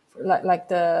 like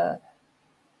the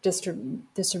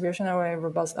distribution or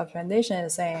robust optimization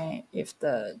is saying if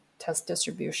the test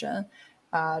distribution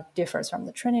differs from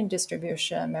the training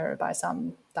distribution measured by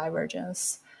some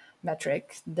divergence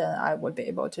metric, then I would be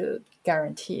able to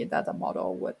guarantee that the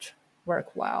model would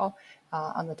work well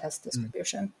on the test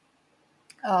distribution.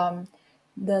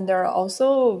 Then there are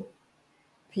also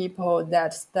people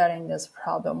that studying this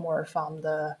problem more from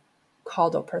the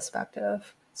causal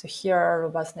perspective. So here,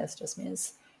 robustness just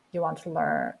means you want to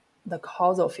learn the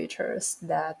causal features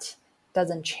that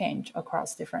doesn't change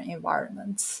across different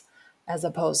environments, as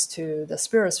opposed to the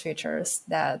spurious features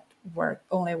that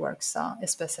only works on a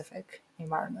specific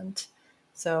environment.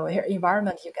 So here,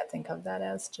 environment, you can think of that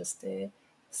as just a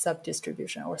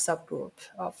sub-distribution or subgroup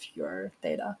of your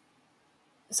data.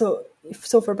 So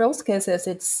for both cases,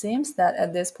 it seems that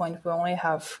at this point we only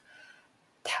have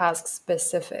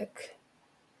task-specific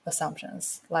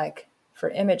assumptions. Like for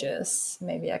images,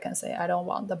 maybe I can say I don't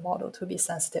want the model to be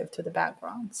sensitive to the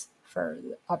backgrounds for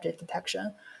object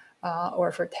detection.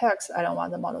 Or for text, I don't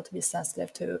want the model to be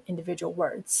sensitive to individual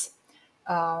words.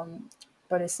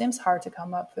 But it seems hard to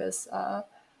come up with,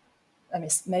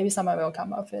 maybe someone will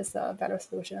come up with a better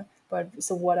solution. But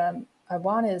so what I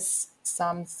want is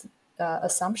some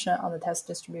assumption on the test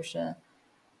distribution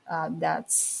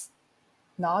that's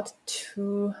not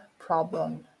too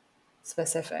problem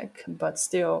specific, but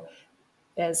still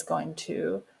is going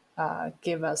to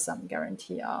give us some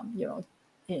guarantee on,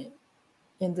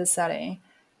 in this setting,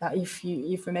 if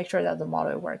we make sure that the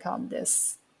model work on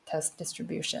this test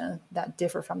distribution that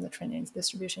differ from the training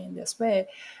distribution in this way,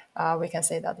 we can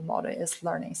say that the model is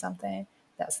learning something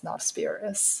that's not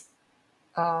spurious.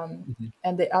 And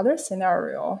the other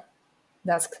scenario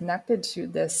that's connected to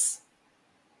this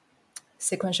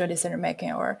sequential decision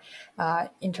making or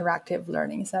interactive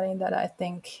learning setting that I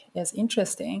think is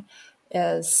interesting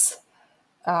is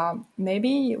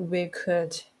maybe we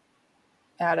could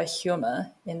add a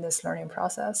human in this learning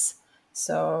process.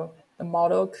 So the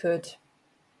model could,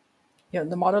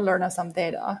 the model learn some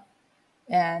data,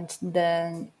 and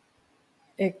then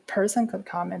a person could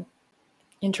come and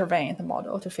intervene in the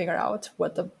model to figure out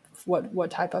what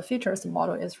type of features the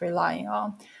model is relying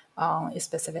on a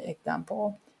specific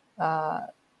example.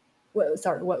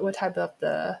 What type of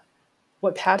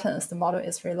what patterns the model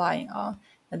is relying on,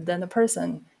 and then the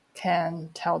person can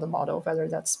tell the model whether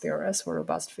that's spurious or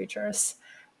robust features,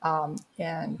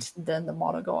 and then the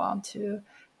model go on to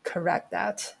correct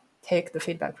that, take the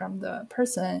feedback from the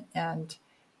person, and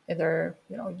either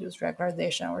use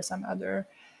regularization or some other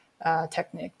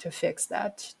technique to fix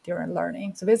that during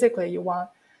learning. So basically,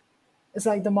 it's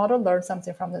like the model learns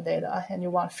something from the data, and you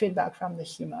want feedback from the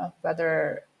human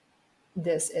whether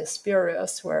this is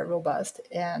spurious or robust,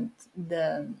 and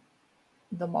then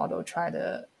the model try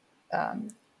to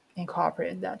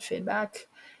incorporate that feedback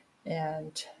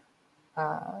and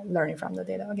learning from the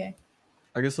data again.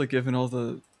 I guess, like, given all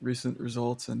the recent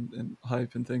results and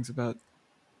hype and things about,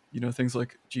 things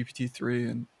like GPT-3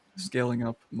 and scaling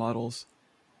up models,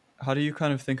 how do you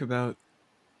kind of think about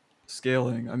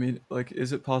scaling? I mean, like,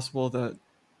 is it possible that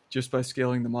just by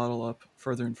scaling the model up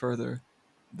further and further,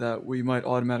 that we might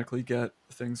automatically get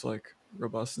things like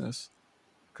robustness?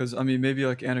 Because, I mean, maybe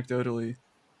like anecdotally,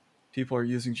 people are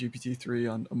using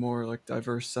GPT-3 on a more like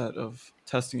diverse set of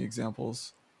testing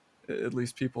examples, at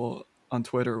least people on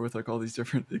Twitter with like all these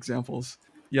different examples.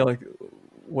 Yeah, like,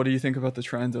 what do you think about the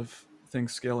trend of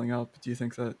things scaling up? Do you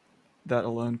think that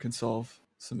alone can solve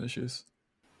some issues?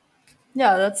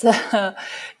 Yeah, that's a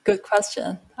good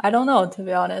question. I don't know, to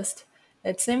be honest.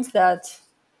 It seems that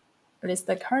at least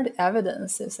the current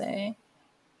evidence is saying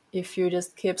if you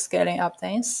just keep scaling up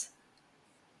things,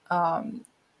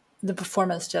 the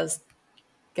performance just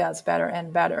gets better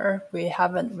and better. We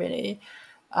haven't really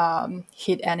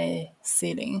hit any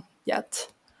ceiling yet.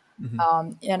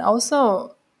 And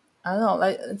also, I don't know,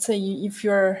 like, let's say if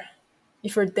your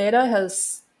data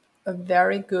has a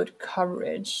very good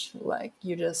coverage, like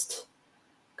you just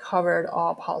covered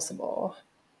all possible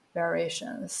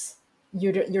variations,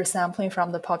 you're sampling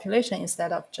from the population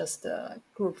instead of just a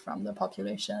group from the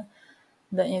population,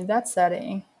 then in that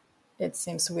setting, it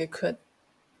seems we could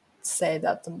say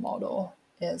that the model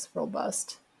is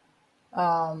robust.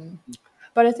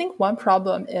 But I think one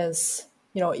problem is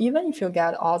even if you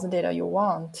get all the data you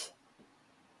want,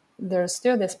 there's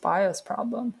still this bias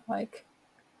problem. Like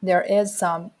there is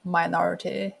some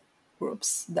minority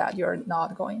groups that you're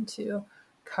not going to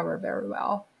cover very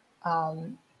well.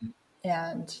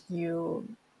 And you,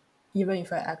 even if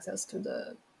you have access to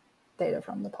the data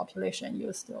from the population,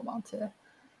 you still want to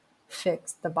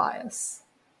fix the bias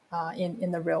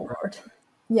in the real world.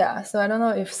 Yeah, so I don't know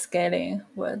if scaling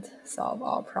would solve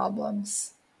all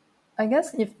problems. I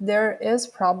guess if there is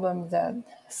problem that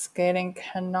scaling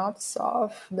cannot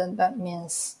solve, then that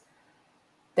means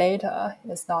data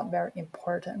is not very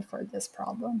important for this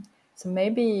problem. So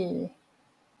maybe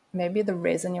the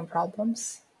reasoning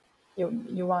problems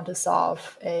you want to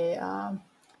solve a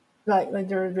like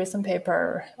the recent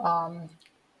paper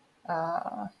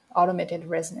automated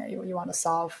reasoning. You want to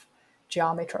solve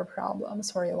geometry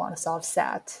problems or you want to solve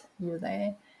SAT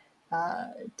using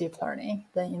deep learning.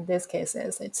 Then in these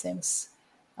cases, it seems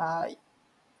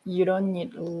you don't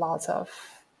need lots of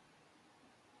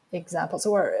examples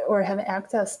or having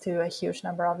access to a huge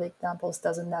number of examples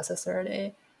doesn't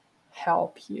necessarily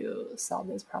help you solve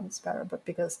these problems better. But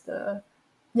because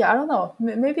I don't know,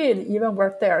 maybe it even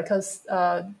worked there because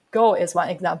Go is one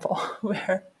example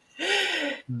where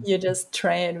you just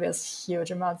train with huge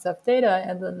amounts of data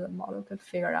and then the model could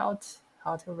figure out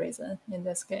how to reason in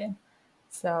this game.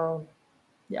 So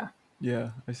yeah,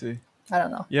 Yeah, I see. I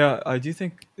don't know. Yeah, I do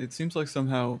think it seems like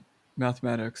somehow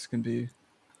mathematics can be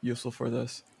useful for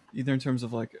this, either in terms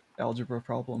of like algebra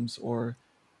problems or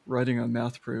writing a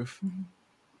math proof.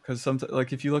 Because sometimes,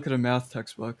 like if you look at a math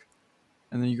textbook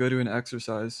and then you go to an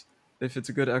exercise, if it's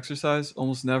a good exercise,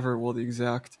 almost never will the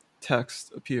exact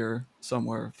text appear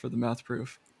somewhere for the math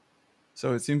proof.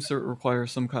 So it seems to require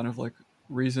some kind of like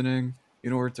reasoning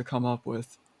in order to come up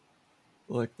with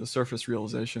like the surface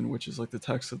realization, which is like the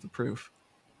text of the proof.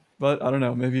 But I don't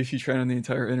know, maybe if you train on the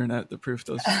entire internet, the proof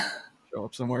does show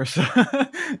up somewhere. So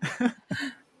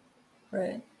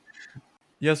Right.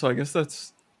 yeah, so I guess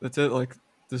that's it. Like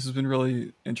this has been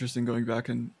really interesting going back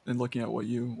and looking at what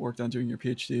you worked on doing your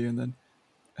PhD and then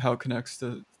how it connects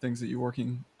to things that you're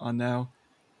working on now.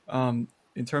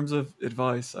 In terms of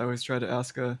advice, I always try to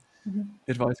ask a Mhm.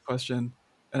 advice question,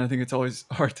 and I think it's always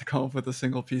hard to come up with a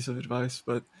single piece of advice.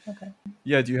 But Okay.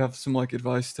 yeah, do you have some like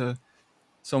advice to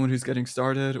someone who's getting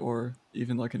started or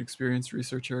even like an experienced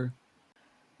researcher?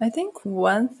 I think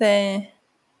one thing.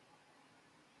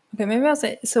 Okay, maybe I'll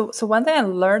say so. So one thing I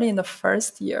learned in the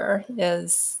first year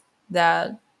is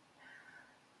that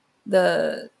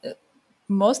the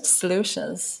most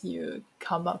solutions you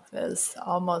come up with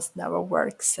almost never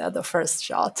works at the first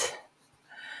shot.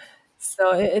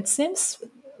 So it seems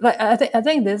like I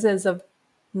think this is a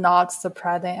not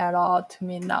surprising at all to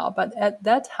me now, but at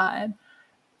that time,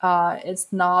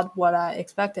 it's not what I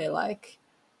expected. Like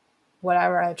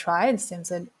whatever I tried, it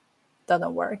seems it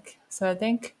doesn't work. So I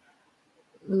think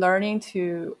learning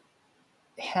to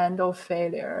handle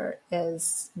failure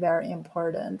is very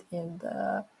important in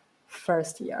the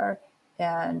first year,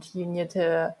 and you need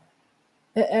to.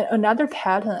 Another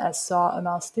pattern I saw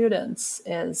among students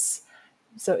is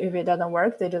so if it doesn't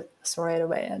work, they just throw it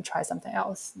away and try something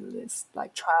else. It's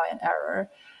like trial and error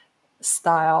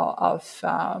style of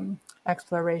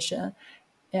exploration.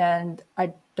 And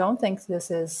I don't think this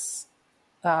is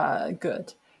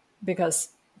good because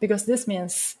this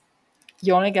means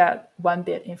you only get one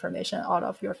bit information out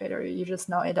of your failure. You just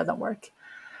know it doesn't work.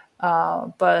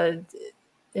 But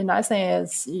the nice thing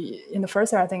is in the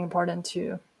first year, I think important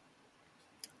to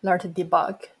learn to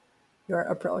debug your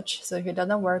approach. So if it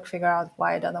doesn't work, figure out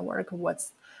why it doesn't work.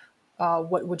 What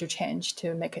would you change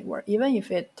to make it work? Even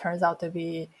if it turns out to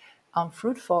be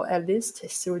unfruitful, at least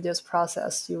through this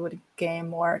process, you would gain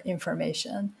more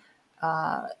information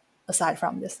aside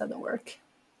from this doesn't work.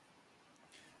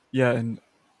 Yeah, and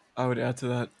I would add to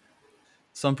that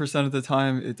some percent of the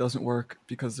time it doesn't work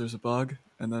because there's a bug,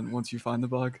 and then once you find the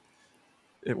bug,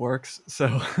 it works.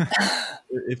 So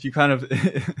if you kind of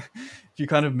if you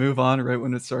kind of move on right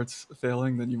when it starts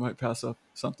failing, then you might pass up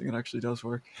something that actually does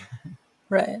work.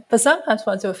 Right. But sometimes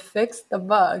once you fix the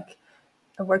bug,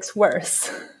 it works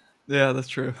worse. Yeah, that's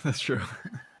true. That's true.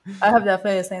 I have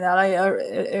definitely seen that.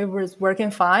 It was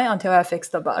working fine until I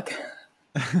fixed the bug.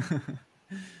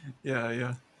 Yeah,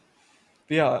 yeah.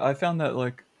 But yeah, I found that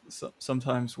like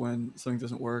sometimes when something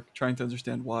doesn't work, trying to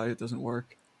understand why it doesn't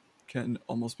work can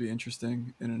almost be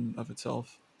interesting in and of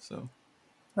itself. So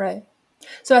Right.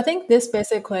 So I think this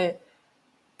basically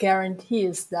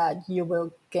guarantees that you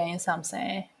will gain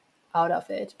something out of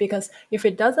it. Because if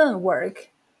it doesn't work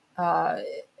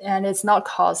and it's not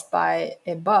caused by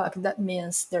a bug, that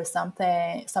means there's some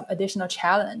additional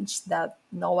challenge that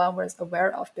no one was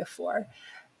aware of before.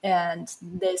 And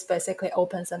this basically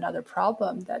opens another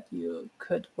problem that you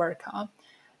could work on.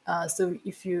 So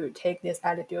if you take this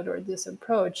attitude or this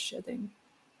approach, I think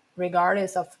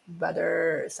regardless of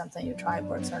whether something you try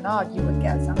works or not, you would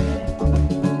get something from it.